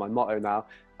almost like my motto now.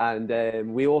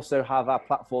 And we also have our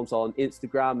platforms on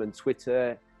Instagram and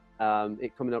Twitter.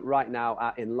 It coming up right now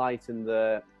at Enlighten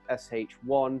the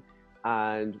SH1.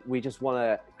 And we just want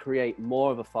to create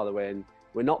more of a following.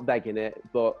 We're not begging it,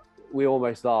 but we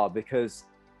almost are, because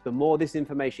the more this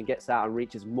information gets out and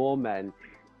reaches more men,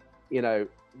 you know,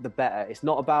 the better. It's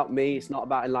not about me. It's not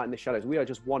about Enlighten the Shadows. We are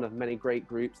just one of many great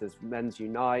groups. There's Men's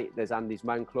Unite. There's Andy's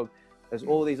Man Club. There's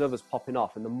all these others popping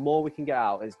off. And the more we can get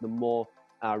out is the more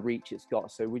reach it's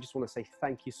got. So we just want to say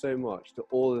thank you so much to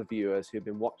all the viewers who've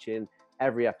been watching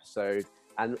every episode,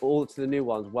 and all to the new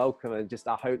ones. Welcome. And just,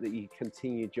 I hope that you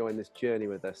continue join this journey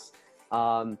with us.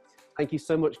 Thank you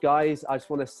so much, guys. I just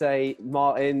want to say,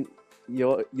 Martin,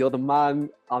 you're the man.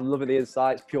 I'm loving the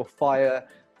insights, pure fire.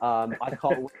 I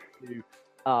can't wait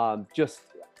to just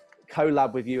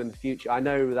collab with you in the future. I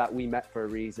know that we met for a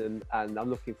reason, and I'm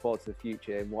looking forward to the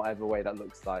future in whatever way that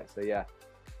looks like. So yeah,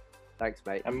 thanks,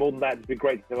 mate. And more than that, it'd be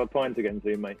great to have a pint again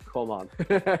soon, mate. Come on.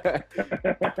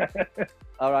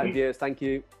 All right, viewers, thank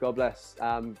you. God bless.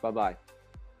 Bye-bye.